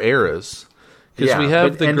 4 eras. Because we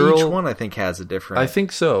have the girl. Each one I think has a different. I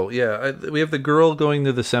think so. Yeah, we have the girl going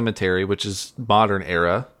to the cemetery, which is modern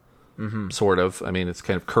era, sort of. I mean, it's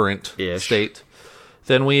kind of current state.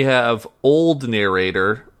 Then we have old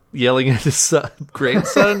narrator yelling at his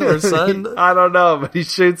grandson or son. I don't know, but he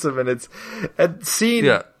shoots him, and it's a scene.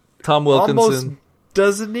 Yeah, Tom Wilkinson almost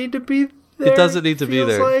doesn't need to be there. It doesn't need to be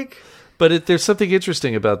there. Like. But there's something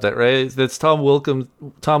interesting about that, right? That's Tom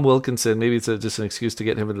Wilkinson. Maybe it's just an excuse to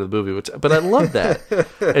get him into the movie, but I love that.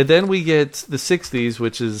 And then we get the 60s,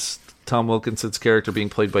 which is Tom Wilkinson's character being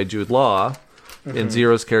played by Jude Law, and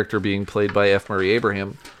Zero's character being played by F. Murray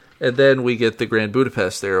Abraham. And then we get the Grand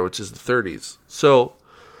Budapest era, which is the 30s. So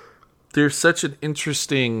there's such an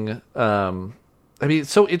interesting...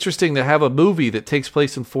 it's so interesting to have a movie that takes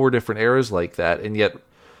place in 4 different eras like that, and yet...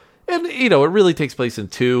 And, it really takes place in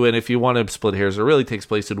 2, and if you want to split hairs, it really takes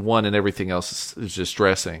place in 1, and everything else is just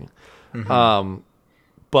dressing.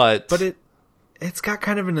 But it's got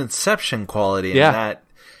kind of an Inception quality in that.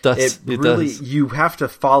 It really does. You have to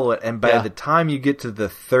follow it, and by the time you get to the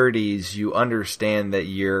 30s, you understand that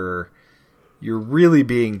you're really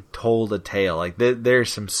being told a tale. Like,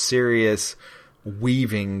 there's some serious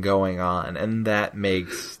weaving going on, and that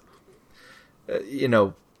makes,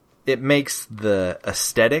 it makes the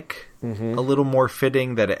aesthetic a little more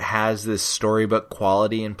fitting, that it has this storybook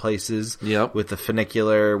quality in places. Yep. With the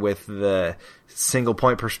funicular, with the single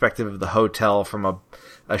point perspective of the hotel from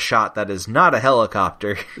a shot that is not a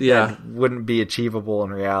helicopter. Yeah. And wouldn't be achievable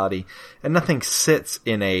in reality. And nothing sits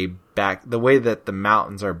in the way that the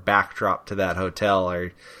mountains are backdrop to that hotel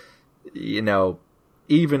are,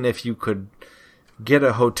 even if you could get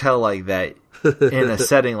a hotel like that in a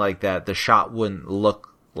setting like that, the shot wouldn't look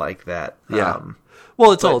like that. Yeah.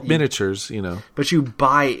 Well, it's all miniatures, But you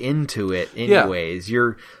buy into it anyways. Yeah.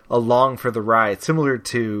 You're along for the ride. Similar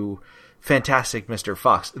to Fantastic Mr.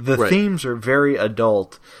 Fox. The themes are very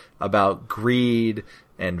adult, about greed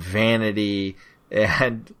and vanity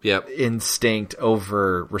and instinct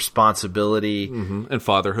over responsibility. And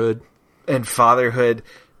fatherhood.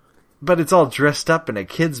 But it's all dressed up in a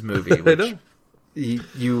kid's movie. Which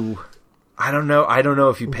I don't know. I don't know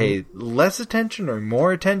if you pay less attention or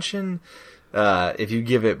more attention. If you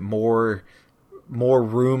give it more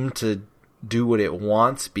room to do what it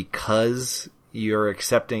wants, because you're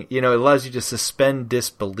accepting. It allows you to suspend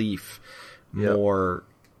disbelief more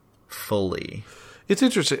fully. It's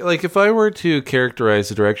interesting. Like, if I were to characterize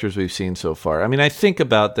the directors we've seen so far, I think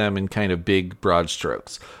about them in kind of big, broad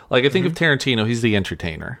strokes. Like, I think of Tarantino. He's the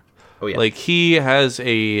entertainer. Oh, yeah. Like, he has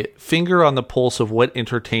a finger on the pulse of what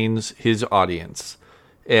entertains his audience.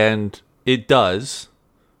 And it does.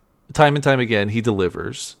 Time and time again, he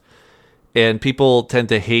delivers. And people tend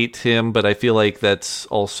to hate him, but I feel like that's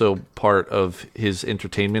also part of his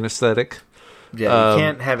entertainment aesthetic. Yeah, you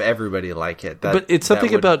can't have everybody like it. But it's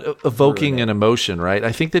something about evoking an emotion, right?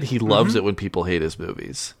 I think that he loves it when people hate his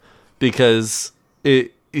movies. Because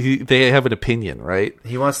they have an opinion, right?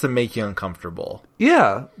 He wants to make you uncomfortable.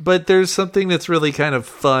 Yeah, but there's something that's really kind of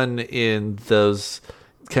fun in those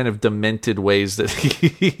kind of demented ways that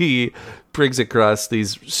he brings across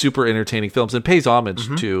these super entertaining films and pays homage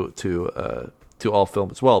to all film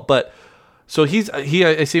as well. But so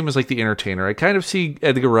I see him as like the entertainer. I kind of see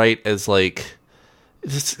Edgar Wright as like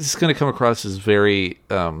this is going to come across as very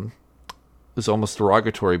is almost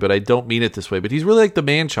derogatory, but I don't mean it this way. But he's really like the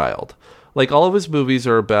man-child. Like all of his movies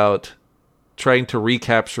are about trying to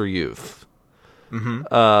recapture youth.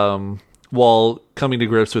 While coming to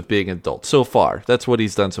grips with being an adult. So far, that's what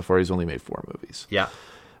he's done so far. He's only made 4 movies. Yeah.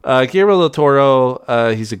 Guillermo del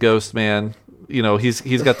Toro, he's a ghost man. You know,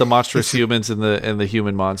 he's got the monstrous humans and the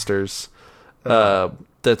human monsters.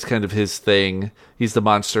 That's kind of his thing. He's the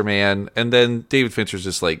monster man. And then David Fincher's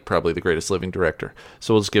just like probably the greatest living director.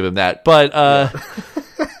 So we'll just give him that. But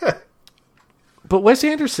but Wes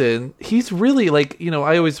Anderson, he's really like, you know,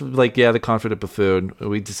 I always like, the confident buffoon.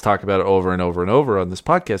 We just talk about it over and over and over on this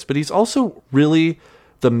podcast. But he's also really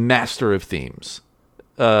the master of themes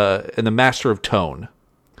and the master of tone.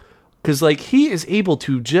 Because, like, he is able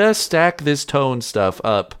to just stack this tone stuff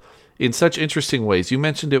up in such interesting ways. You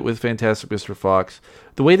mentioned it with Fantastic Mr. Fox.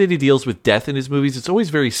 The way that he deals with death in his movies, it's always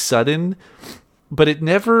very sudden, but it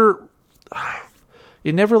never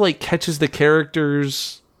like catches the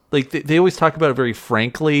characters. Like, they always talk about it very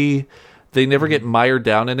frankly. They never get mired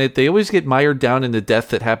down in it. They always get mired down in the death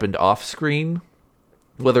that happened off screen,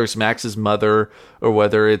 whether it's Max's mother or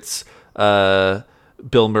whether it's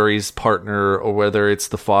Bill Murray's partner or whether it's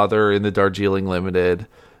the father in the Darjeeling Limited.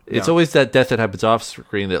 It's always that death that happens off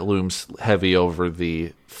screen that looms heavy over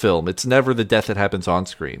the film. It's never the death that happens on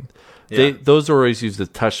screen. Yeah. Those are always used as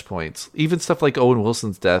touch points. Even stuff like Owen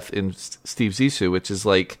Wilson's death in Steve Zissou, which is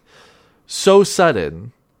like so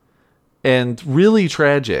sudden and really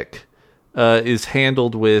tragic, is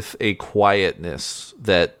handled with a quietness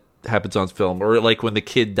that happens on film, or like when the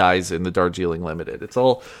kid dies in the Darjeeling Limited. It's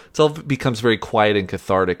all becomes very quiet and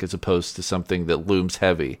cathartic as opposed to something that looms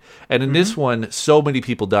heavy. And in this one, so many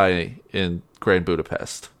people die in Grand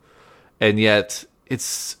Budapest, and yet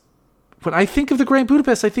when I think of the Grand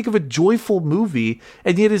Budapest, I think of a joyful movie,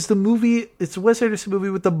 and yet it's a Wes Anderson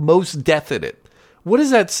movie with the most death in it. What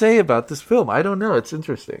does that say about this film? I don't know. It's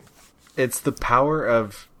interesting. It's the power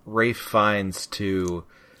of Ralph Fiennes to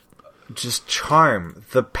just charm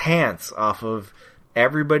the pants off of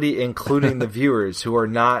everybody, including the viewers who are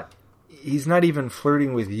not. He's not even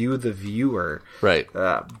flirting with you, the viewer, right?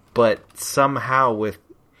 But somehow with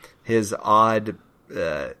his odd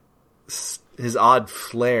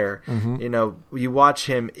flair, you know, you watch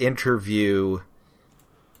him interview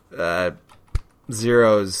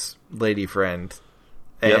Zero's lady friend,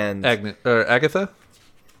 and Agatha.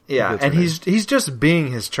 Yeah, and he's just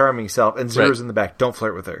being his charming self, and Zero's in the back. Don't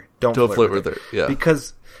flirt with her. Don't flirt with her. Yeah,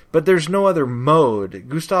 but there's no other mode.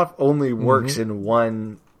 Gustav only works in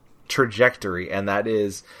one trajectory, and that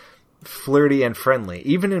is flirty and friendly.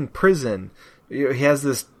 Even in prison, he has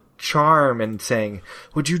this charm and saying,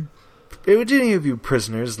 "Would any of you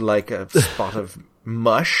prisoners like a spot of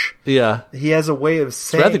mush?" Yeah, he has a way of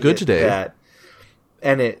saying rather good today,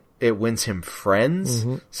 and it wins him friends,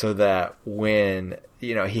 so that when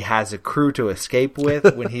he has a crew to escape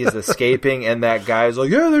with when he's escaping, and that guy's like,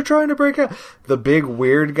 "Yeah, they're trying to break out." The big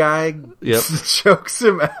weird guy chokes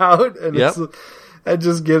him out, and it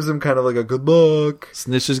just gives him kind of like a good luck.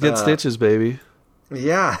 Snitches get stitches, baby.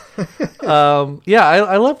 Yeah,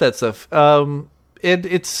 I love that stuff. And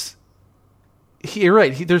you're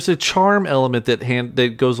right. There's a charm element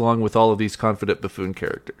that goes along with all of these confident buffoon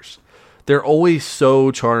characters. They're always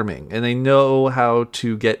so charming, and they know how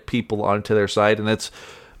to get people onto their side, and that's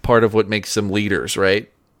part of what makes them leaders, right?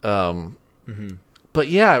 But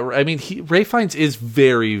yeah, I mean, Ralph Fiennes is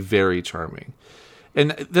very, very charming,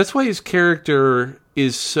 and that's why his character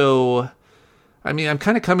is so. I mean, I'm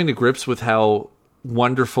kind of coming to grips with how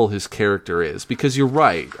wonderful his character is, because you're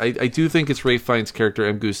right. I do think it's Ralph Fiennes' character,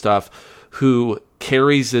 M. Gustav, who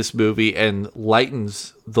carries this movie and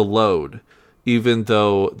lightens the load, even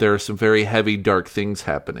though there are some very heavy, dark things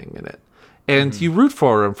happening in it. And you root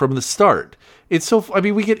for him from the start. It's so... I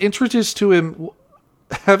mean, we get introduced to him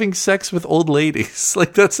having sex with old ladies.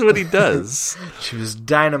 Like, that's what he does. She was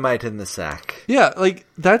dynamite in the sack. Yeah, like,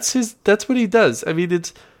 that's what he does. I mean,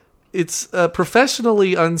 it's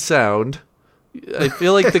professionally unsound. I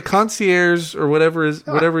feel like the concierge, or whatever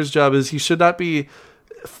his job is, he should not be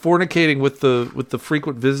fornicating with the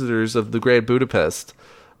frequent visitors of the Grand Budapest.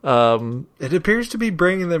 It appears to be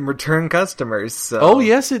bringing them return customers. So. Oh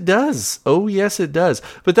yes, it does.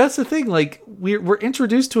 But that's the thing. Like we're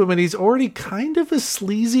introduced to him, and he's already kind of a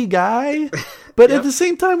sleazy guy, but at the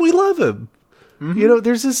same time, we love him. Mm-hmm. You know,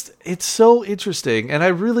 there's this. It's so interesting, and I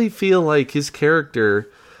really feel like his character.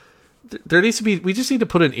 There needs to be. We just need to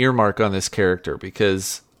put an earmark on this character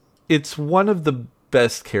because it's one of the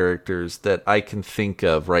best characters that I can think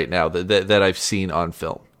of right now that I've seen on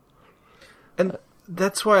film. And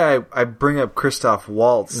that's why I bring up Christoph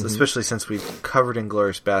Waltz, especially since we've covered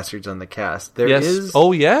Inglourious Bastards on the cast. There is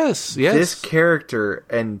this character,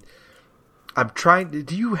 and I'm trying.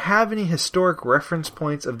 Do you have any historic reference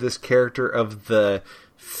points of this character, of the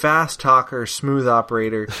fast talker, smooth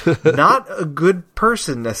operator, not a good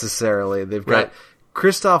person necessarily? They've got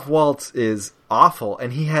Christoph Waltz is awful,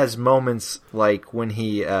 and he has moments like when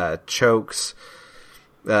he chokes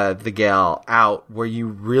the gal out, where you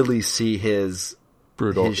really see his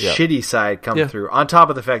brutal, his shitty side come through. On top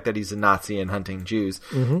of the fact that he's a Nazi and hunting Jews.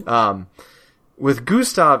 With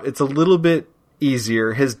Gustav, it's a little bit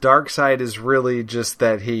easier. His dark side is really just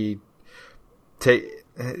that he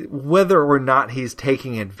whether or not he's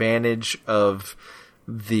taking advantage of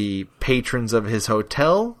the patrons of his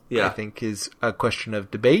hotel, I think is a question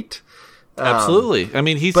of debate. Absolutely. I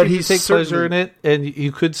mean, he seems to take pleasure in it, and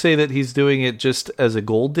you could say that he's doing it just as a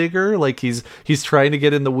gold digger, like he's trying to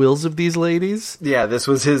get in the wills of these ladies. Yeah, this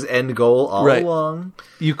was his end goal all along.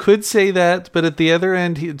 You could say that, but at the other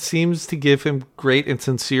end, it seems to give him great and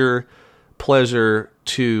sincere pleasure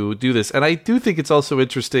to do this. And I do think it's also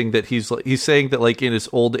interesting that he's saying that, like, in his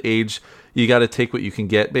old age, you got to take what you can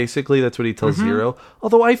get. Basically, that's what he tells Zero.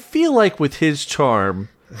 Although I feel like with his charm,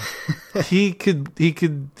 he could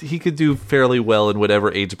do fairly well in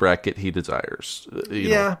whatever age bracket he desires. You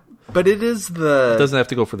know. But it doesn't have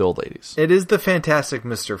to go for the old ladies. It is the Fantastic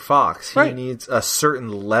Mr. Fox. He needs a certain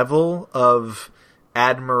level of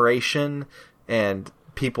admiration and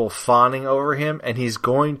people fawning over him, and he's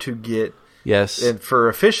going to get and for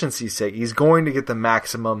efficiency's sake, he's going to get the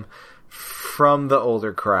maximum from the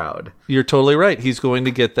older crowd. You're totally right. He's going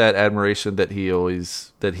to get that admiration that he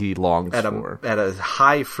longs for at a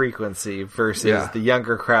high frequency versus the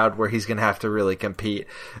younger crowd, where he's going to have to really compete.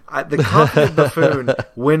 The confident buffoon,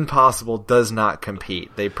 when possible, does not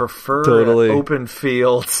compete. They prefer open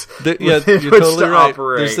fields. You're totally right.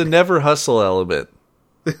 There's the never hustle element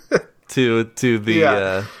to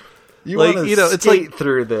the. You want to skate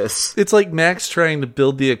through this. It's like Max trying to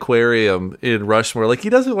build the aquarium in Rushmore. Like, he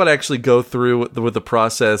doesn't want to actually go through with the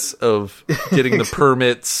process of getting the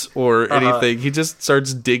permits or anything. He just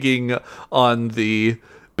starts digging on the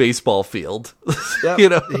baseball field. Yep. You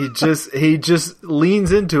know, he just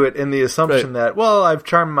leans into it in the assumption that, well, I've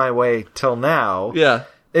charmed my way till now. Yeah.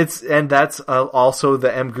 And that's also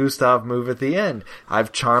the M. Gustav move at the end.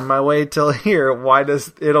 I've charmed my way till here. Why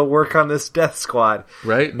does it'll work on this death squad?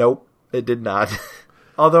 Right. Nope. It did not.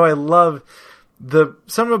 Although I love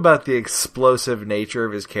something about the explosive nature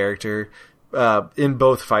of his character in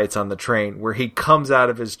both fights on the train, where he comes out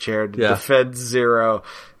of his chair to defend Zero.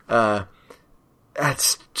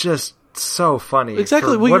 That's just so funny.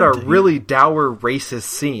 Exactly. What are really dour racist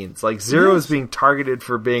scenes. Like, Zero is being targeted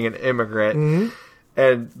for being an immigrant. Mm-hmm.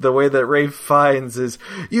 And the way that Ralph Fiennes is,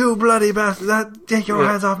 you bloody bastard, take your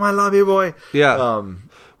hands off my lobby boy. Yeah.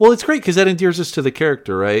 Well, it's great because that endears us to the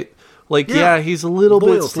character, right? Like, he's a little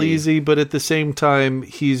bit sleazy, but at the same time,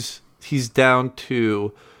 he's down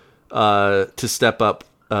to step up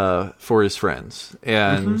for his friends,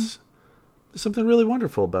 and there's something really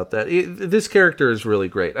wonderful about that. This character is really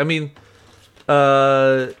great. I mean,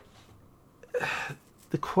 the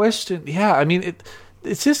question, I mean,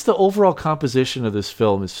 it's just the overall composition of this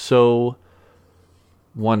film is so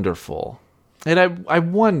wonderful, and I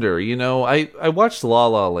wonder, you know, I watched La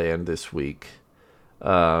La Land this week.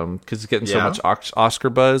 Because it's getting so much Oscar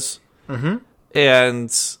buzz. And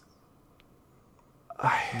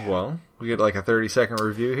we get like a 30-second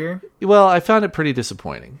review here. Well, I found it pretty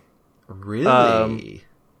disappointing. Really?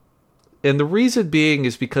 And the reason being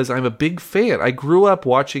is because I'm a big fan. I grew up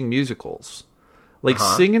watching musicals. Like,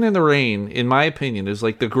 Singing in the Rain, in my opinion, is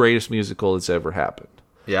like the greatest musical that's ever happened.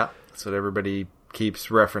 Yeah, that's what everybody keeps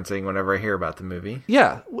referencing whenever I hear about the movie.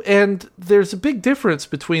 Yeah, and there's a big difference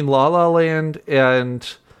between La La Land and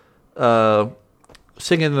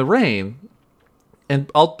Singing in the Rain,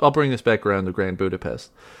 and I'll bring this back around to Grand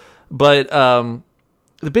Budapest. But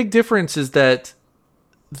the big difference is that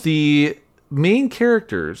the main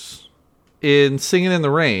characters in Singing in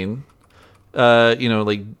the Rain, you know,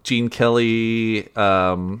 like Gene Kelly,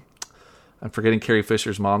 I'm forgetting Carrie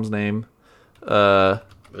Fisher's mom's name.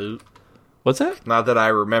 What's that? Not that I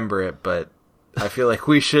remember it, but I feel like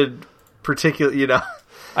we should particularly,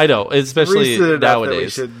 I know, especially recent enough that we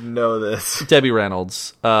nowadays. should know this. Debbie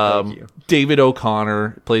Reynolds, Thank you. David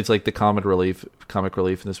O'Connor plays like the comic relief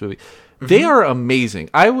in this movie. They are amazing.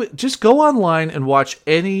 I would just go online and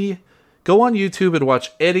go on YouTube and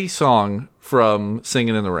watch any song from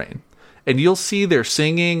Singing in the Rain, and you'll see they're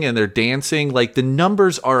singing and they're dancing. Like, the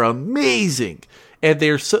numbers are amazing, and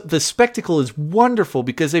the spectacle is wonderful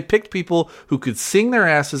because they picked people who could sing their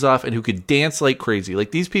asses off and who could dance like crazy.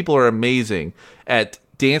 Like, these people are amazing at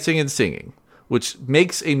dancing and singing, which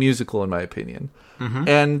makes a musical, in my opinion.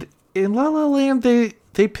 And in La La Land,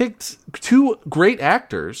 they picked two great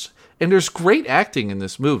actors, and there's great acting in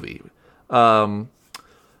this movie.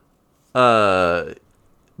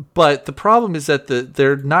 But the problem is that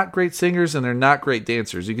they're not great singers and they're not great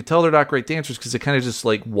dancers. You can tell they're not great dancers because they kind of just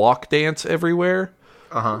like walk dance everywhere.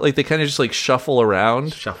 Like, they kind of just like shuffle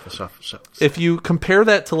around. Shuffle. If you compare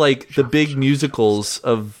that to like the big musicals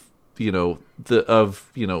of yesteryear,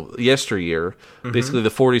 basically the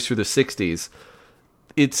 40s through the 60s,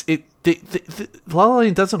 La La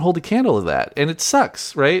Land doesn't hold a candle to that, and it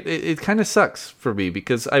sucks, right? It kind of sucks for me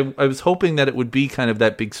because I was hoping that it would be kind of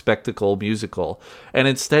that big spectacle musical, and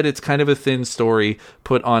instead it's kind of a thin story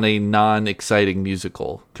put on a non-exciting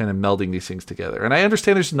musical, kind of melding these things together. And I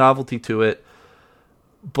understand there's novelty to it,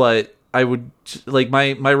 but I would like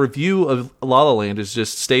my review of La La Land is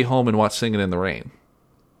just stay home and watch Singing in the Rain.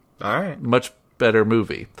 All right. Much better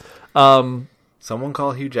movie. Someone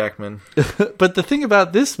call Hugh Jackman. But the thing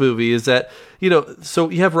about this movie is that, so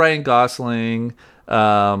you have Ryan Gosling,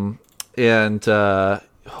 and what's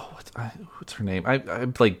her name?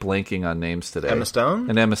 I'm like blanking on names today. Emma Stone?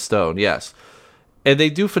 And Emma Stone, yes. And they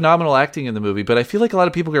do phenomenal acting in the movie, but I feel like a lot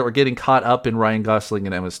of people are getting caught up in Ryan Gosling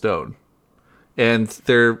and Emma Stone. And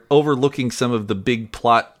they're overlooking some of the big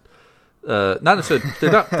plot. Not necessarily,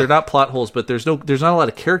 they're not plot holes, but there's not a lot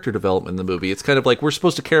of character development in the movie. It's kind of like we're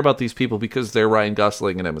supposed to care about these people because they're Ryan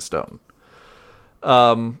Gosling and Emma Stone.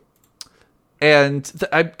 And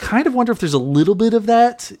I kind of wonder if there's a little bit of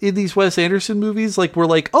that in these Wes Anderson movies. Like, we're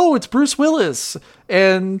like, oh, it's Bruce Willis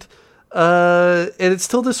and it's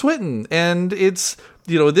Tilda Swinton, and it's,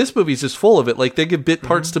 this movie's just full of it. Like, they give bit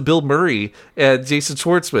parts to Bill Murray and Jason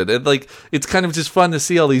Schwartzman, and like, it's kind of just fun to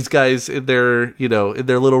see all these guys in their, in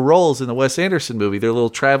their little roles in the Wes Anderson movie, their little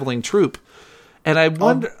traveling troupe. And I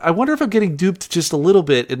wonder if I'm getting duped just a little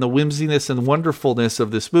bit in the whimsiness and wonderfulness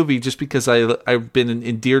of this movie, just because I've been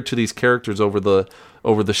endeared to these characters over the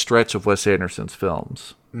stretch of Wes Anderson's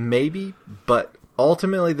films. Maybe, but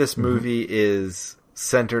ultimately this movie is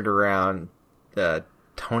centered around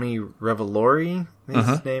Tony Revolori, I think is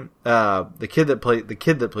his name. The kid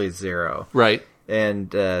that plays Zero. Right.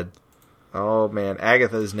 And oh man,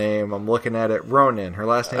 Agatha's name, I'm looking at it, Ronan. Her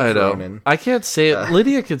last name is Ronan. I can't say it.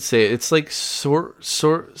 Lydia could say it. It's like Sorcy?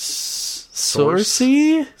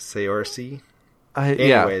 Saoirse.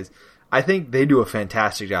 Anyways, I think they do a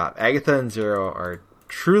fantastic job. Agatha and Zero are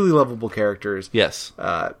truly lovable characters. Yes.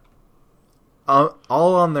 All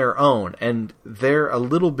on their own, and they're a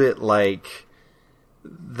little bit like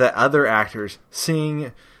the other actors,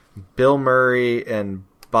 seeing Bill Murray and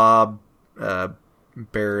Bob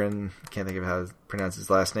Baron, can't think of how to pronounce his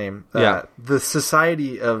last name. The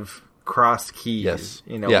Society of Crossed Keys. Yes.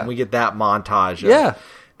 When we get that montage of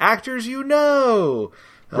actors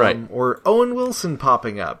right, or Owen Wilson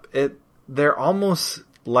popping up. They're almost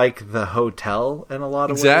like The Hotel in a lot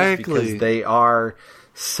of ways because they are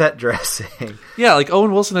set dressing. Yeah, like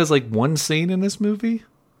Owen Wilson has like one scene in this movie.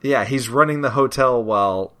 Yeah, he's running the hotel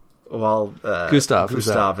while Gustav is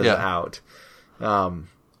out.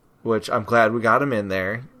 Which I'm glad we got him in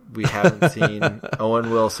there. We haven't seen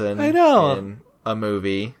Owen Wilson in a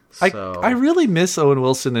movie. So. I really miss Owen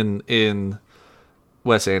Wilson in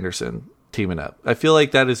Wes Anderson teaming up. I feel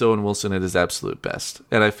like that is Owen Wilson at his absolute best.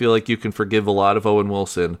 And I feel like you can forgive a lot of Owen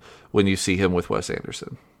Wilson when you see him with Wes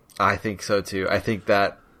Anderson. I think so too. I think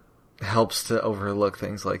that helps to overlook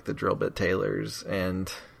things like the Drill Bit Taylors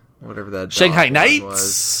and whatever that Shanghai dog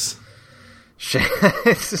Nights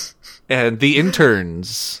was. And The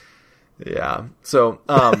Interns. Yeah. So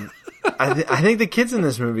I think the kids in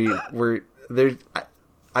this movie were there.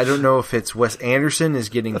 I don't know if it's Wes Anderson is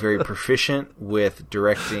getting very proficient with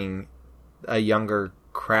directing a younger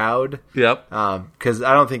crowd. Yep. Because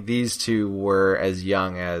I don't think these two were as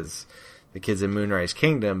young as the kids in Moonrise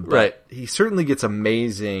Kingdom. But right. He certainly gets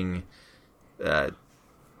amazing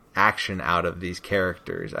action out of these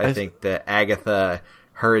characters. I think that Agatha,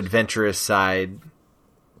 her adventurous side,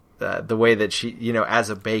 the way that she, as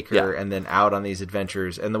a baker and then out on these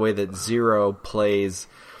adventures, and the way that Zero plays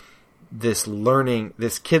this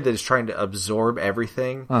kid that is trying to absorb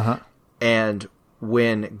everything. And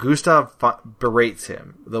when Gustav berates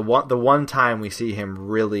him, the one time we see him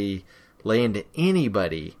really lay into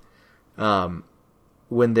anybody,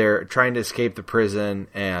 when they're trying to escape the prison,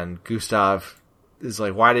 and Gustav is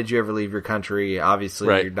like, "Why did you ever leave your country? Obviously,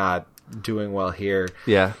 Right. you're not doing well here.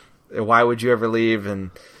 Yeah. Why would you ever leave?"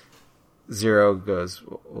 And Zero goes,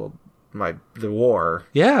 "Well, the war.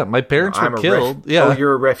 Yeah, my parents I'm were a killed. Oh, Yeah.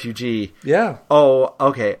 you're a refugee. Yeah. Oh,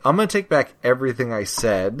 okay. I'm gonna take back everything I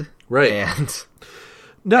said. Right. And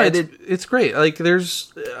No, And it's great. Like,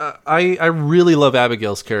 there's, I really love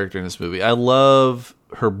Abigail's character in this movie. I love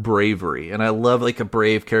her bravery, and I love like a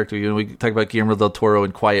brave character. You know, we talk about Guillermo del Toro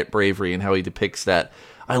and Quiet Bravery and how he depicts that.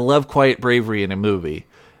 I love Quiet Bravery in a movie,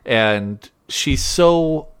 and she's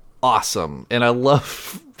so awesome. And I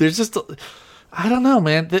love. There's just, I don't know,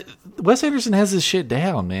 man. Wes Anderson has his shit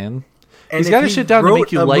down, man. He's got his shit down to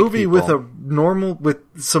make you like a movie people. with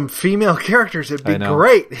some female characters. It'd I be know.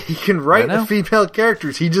 great. He can write I know. the female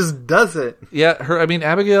characters. He just doesn't. Yeah,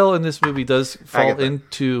 Abigail in this movie does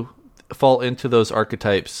Agatha. fall into those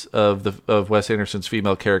archetypes of Wes Anderson's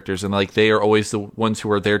female characters, and like they are always the ones who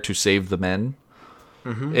are there to save the men.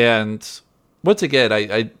 Mm-hmm. And once again,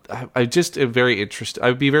 I just am very interested. I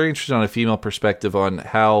would be very interested on a female perspective on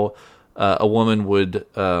how a woman would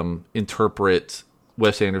interpret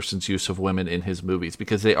Wes Anderson's use of women in his movies,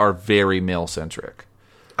 because they are very male centric.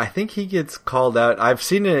 I think he gets called out. I've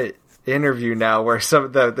seen an interview now where it's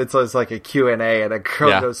like a Q&A, and a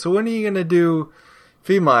girl goes, "So when are you going to do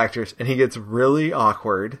female actors?" And he gets really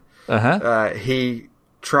awkward. He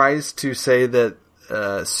tries to say that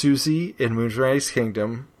Susie in Moonrise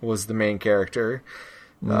Kingdom was the main character,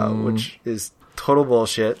 which is total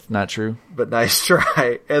bullshit. Not true. But nice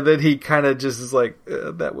try. And then he kind of just is like,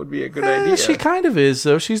 that would be a good idea. She kind of is,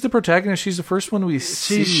 though. She's the protagonist. She's the first one we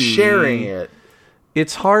see. She's sharing it.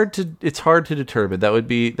 It's hard to determine. That would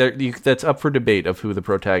be that's up for debate of who the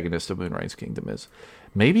protagonist of Moonrise Kingdom is.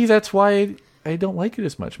 Maybe that's why I don't like it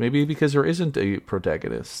as much. Maybe because there isn't a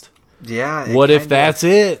protagonist. Yeah. What if that's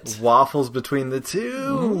it? Waffles between the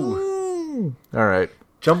two. All right.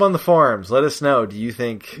 Jump on the forums. Let us know. Do you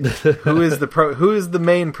think who is the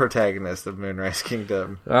main protagonist of Moonrise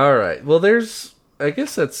Kingdom? All right. Well, I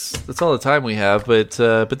guess that's all the time we have. But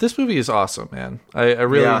this movie is awesome, man. I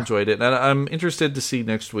really enjoyed it, and I'm interested to see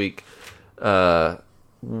next week where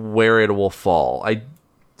it will fall. I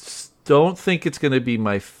don't think it's going to be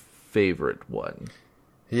my favorite one.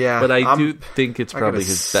 Yeah, but I do think it's probably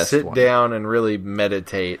his best one. Sit down and really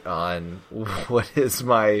meditate on what is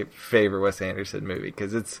my favorite Wes Anderson movie,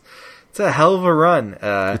 because it's a hell of a run.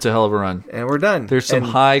 It's a hell of a run, and we're done. There's some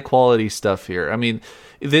high quality stuff here. I mean,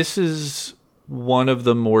 this is one of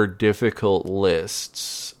the more difficult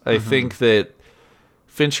lists. I think that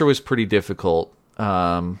Fincher was pretty difficult.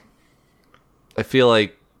 I feel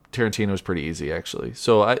like Tarantino was pretty easy, actually.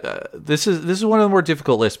 So this is one of the more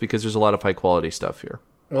difficult lists because there's a lot of high quality stuff here.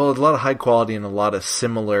 Well, a lot of high quality and a lot of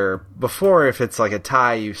similar. Before, if it's like a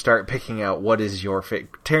tie, you start picking out what is your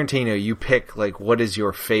Tarantino. You pick like what is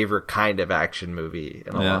your favorite kind of action movie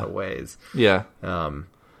in a lot of ways. Yeah.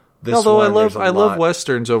 Although I love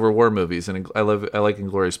westerns over war movies, and I like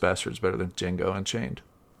Inglourious Basterds better than Django Unchained.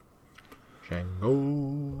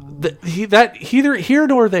 Either here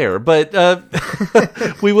nor there, but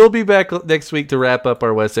we will be back next week to wrap up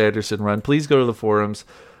our Wes Anderson run. Please go to the forums,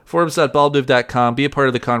 forums.baldmove.com. Be a part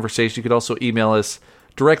of the conversation. You could also email us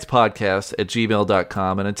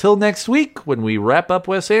directpodcast@gmail.com. And until next week, when we wrap up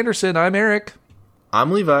Wes Anderson, I'm Eric.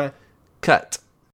 I'm Levi. Cut.